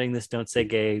surrounding this "Don't Say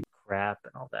Gay" crap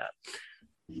and all that,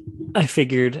 I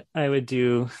figured I would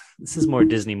do. This is more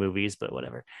Disney movies, but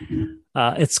whatever.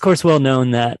 It's of course well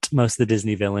known that most of the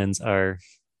Disney villains are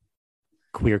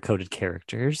queer-coded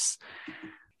characters,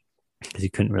 because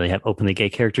you couldn't really have openly gay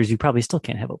characters. You probably still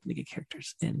can't have openly gay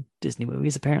characters in Disney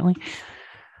movies, apparently.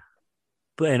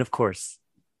 And of course,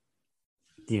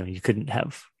 you couldn't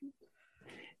have.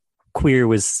 Queer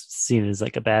was seen as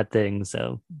like a bad thing,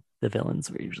 so the villains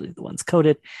were usually the ones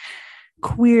coded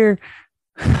queer.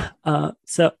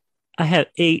 So I have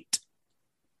 8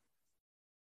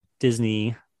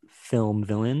 Disney film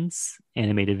villains,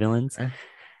 animated villains. Okay.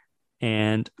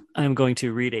 And I'm going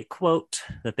to read a quote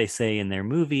that they say in their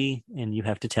movie, and you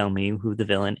have to tell me who the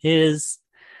villain is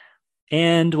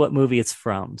and what movie it's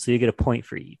from. So you get a point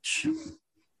for each.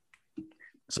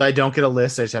 So I don't get a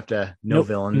list. I just have to know Nope,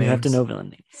 villain you names. have to know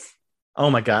villain names. Oh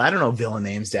my God. I don't know villain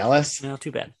names, Dallas. No,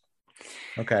 too bad.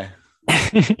 Okay.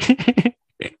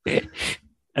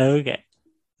 Okay.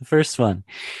 The first one.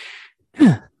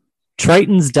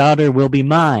 Triton's daughter will be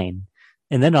mine,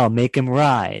 and then I'll make him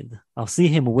writhe. I'll see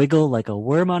him wiggle like a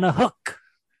worm on a hook.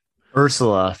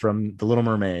 Ursula from The Little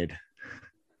Mermaid.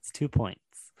 It's 2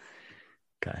 points.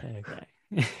 Okay.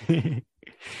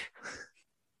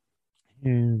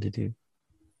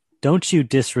 Don't you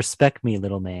disrespect me,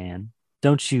 little man.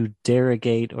 Don't you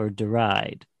derogate or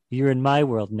deride. You're in my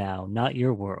world now, not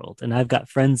your world, and I've got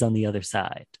friends on the other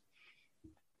side.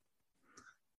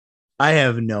 I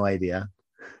have no idea.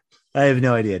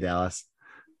 Dallas.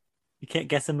 You can't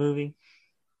guess a movie?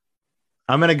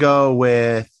 I'm going to go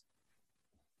with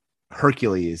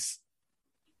Hercules.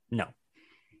 No.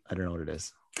 I don't know what it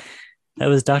is. That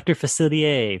was Dr.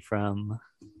 Facilier from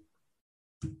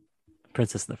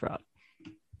Princess and the Frog.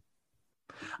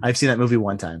 I've seen that movie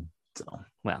one time. So,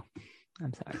 well,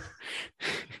 I'm sorry.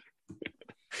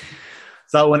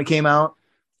 Saw it when it came out.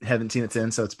 Haven't seen it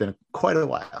since, so it's been quite a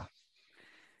while.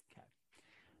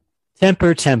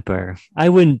 Temper. I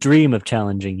wouldn't dream of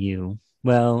challenging you.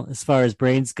 Well, as far as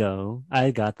brains go,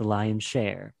 I got the lion's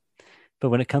share. But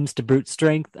when it comes to brute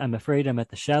strength, I'm afraid I'm at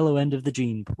the shallow end of the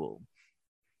gene pool.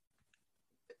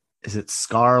 Is it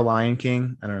Scar Lion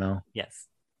King? I don't know. Yes.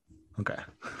 Okay.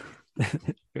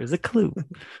 There's a clue.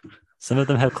 Some of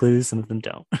them have clues, some of them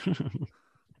don't.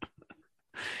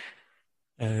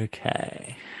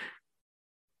 Okay.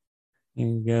 Here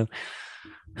you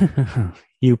go.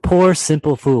 You poor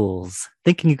simple fools,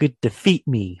 thinking you could defeat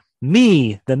me,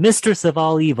 the mistress of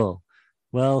all evil.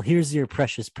 Well, here's your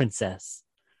precious princess.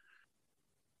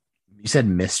 You said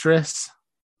mistress?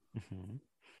 Mm-hmm.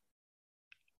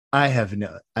 I have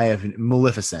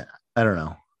Maleficent. I don't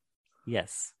know.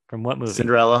 Yes. From what movie?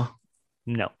 Cinderella?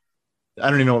 No. I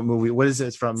don't even know what movie. What is it?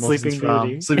 It's from Sleeping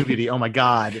Beauty. Sleeping Beauty. Oh my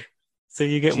God. So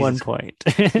you get Jesus. 1 point.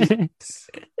 It's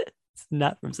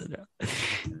not from Cinderella.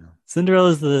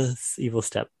 Cinderella's the evil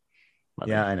step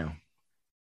mother. Yeah, I know.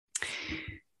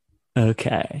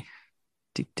 Okay.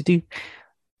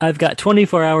 I've got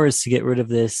 24 hours to get rid of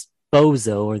this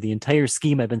bozo, or the entire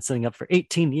scheme I've been setting up for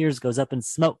 18 years goes up in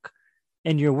smoke.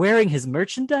 And you're wearing his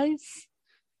merchandise?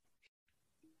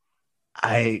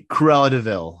 Cruella de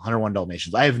Vil, 101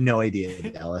 Dalmatians. I have no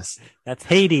idea, Dallas. That's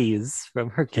Hades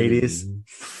from Hercules.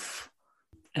 Hades.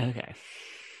 Okay.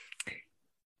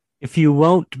 If you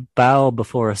won't bow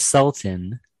before a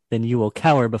sultan, then you will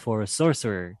cower before a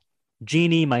sorcerer.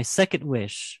 Genie, my second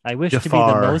wish. I wish to be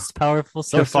the most powerful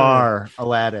sorcerer Jafar,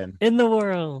 Aladdin. in the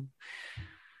world.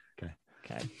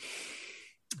 Okay.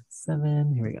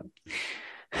 7. Here we go.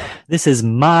 This is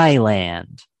my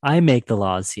land. I make the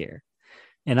laws here.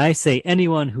 And I say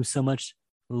anyone who so much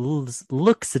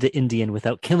looks at an Indian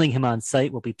without killing him on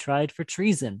sight will be tried for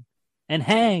treason and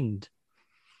hanged.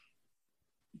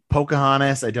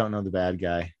 Pocahontas. I don't know the bad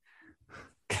guy.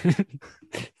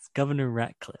 It's Governor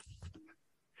Ratcliffe.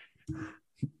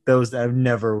 I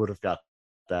never would have got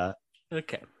that.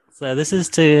 Okay. So this is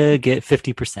to get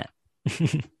 50%.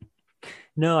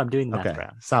 No, I'm doing the math Okay.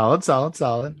 wrong. Solid, solid,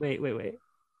 solid. Wait.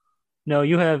 No,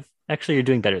 you have actually you're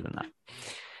doing better than that.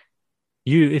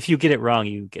 If you get it wrong,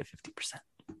 you get 50%.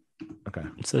 Okay.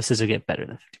 So this is to get better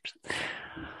than 50%.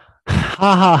 Ha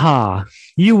ha ha.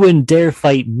 You wouldn't dare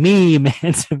fight me, man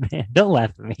to man. Don't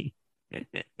laugh at me.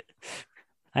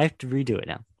 I have to redo it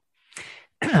now.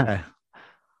 Okay.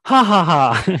 Ha ha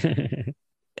ha.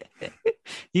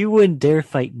 You wouldn't dare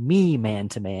fight me, man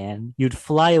to man. You'd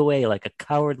fly away like a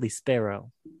cowardly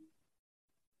sparrow.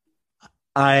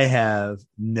 I have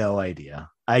no idea.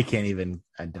 I can't even.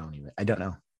 I don't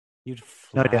know. You'd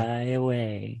No idea. fly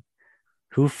away.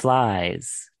 Who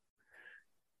flies?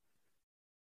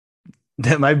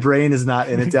 My brain is not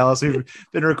in it, Dallas. We've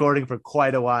been recording for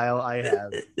quite a while. I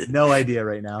have no idea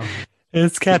right now.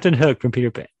 It's Captain Hook from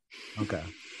Peter Pan. Okay.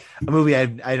 A movie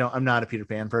I'm not a Peter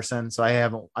Pan person, so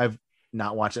I've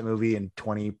not watched that movie in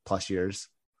 20 plus years.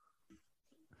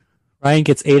 Ryan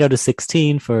gets 8 out of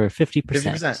 16 for 50%.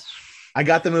 50%. I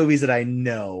got the movies that I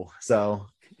know, so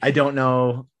I don't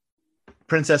know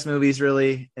princess movies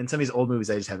really, and some of these old movies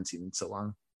I just haven't seen in so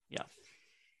long. Yeah.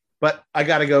 But I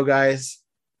gotta go, guys.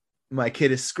 My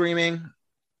kid is screaming.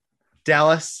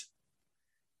 Dallas,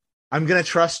 I'm gonna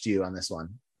trust you on this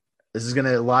one. This is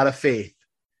gonna a lot of faith.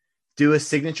 Do a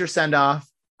signature send off.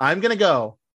 I'm gonna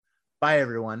go. Bye,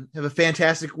 everyone. Have a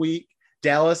fantastic week.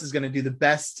 Dallas is gonna do the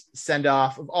best send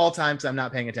off of all time because I'm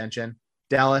not paying attention.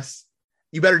 Dallas,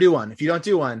 you better do one. If you don't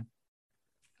do one,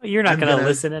 You're not going to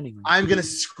listen anyway. I'm gonna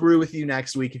screw with you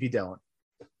next week if you don't.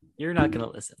 You're not going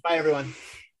to listen. Bye, everyone.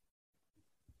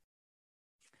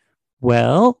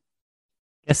 Well,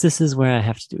 guess this is where I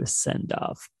have to do a send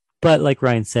off. But like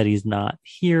Ryan said, he's not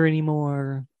here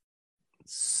anymore.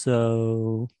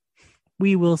 So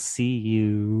we will see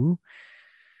you.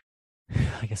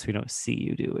 I guess we don't see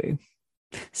you, do we?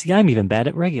 See, I'm even bad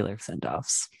at regular send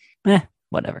offs.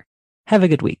 Whatever. Have a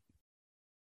good week.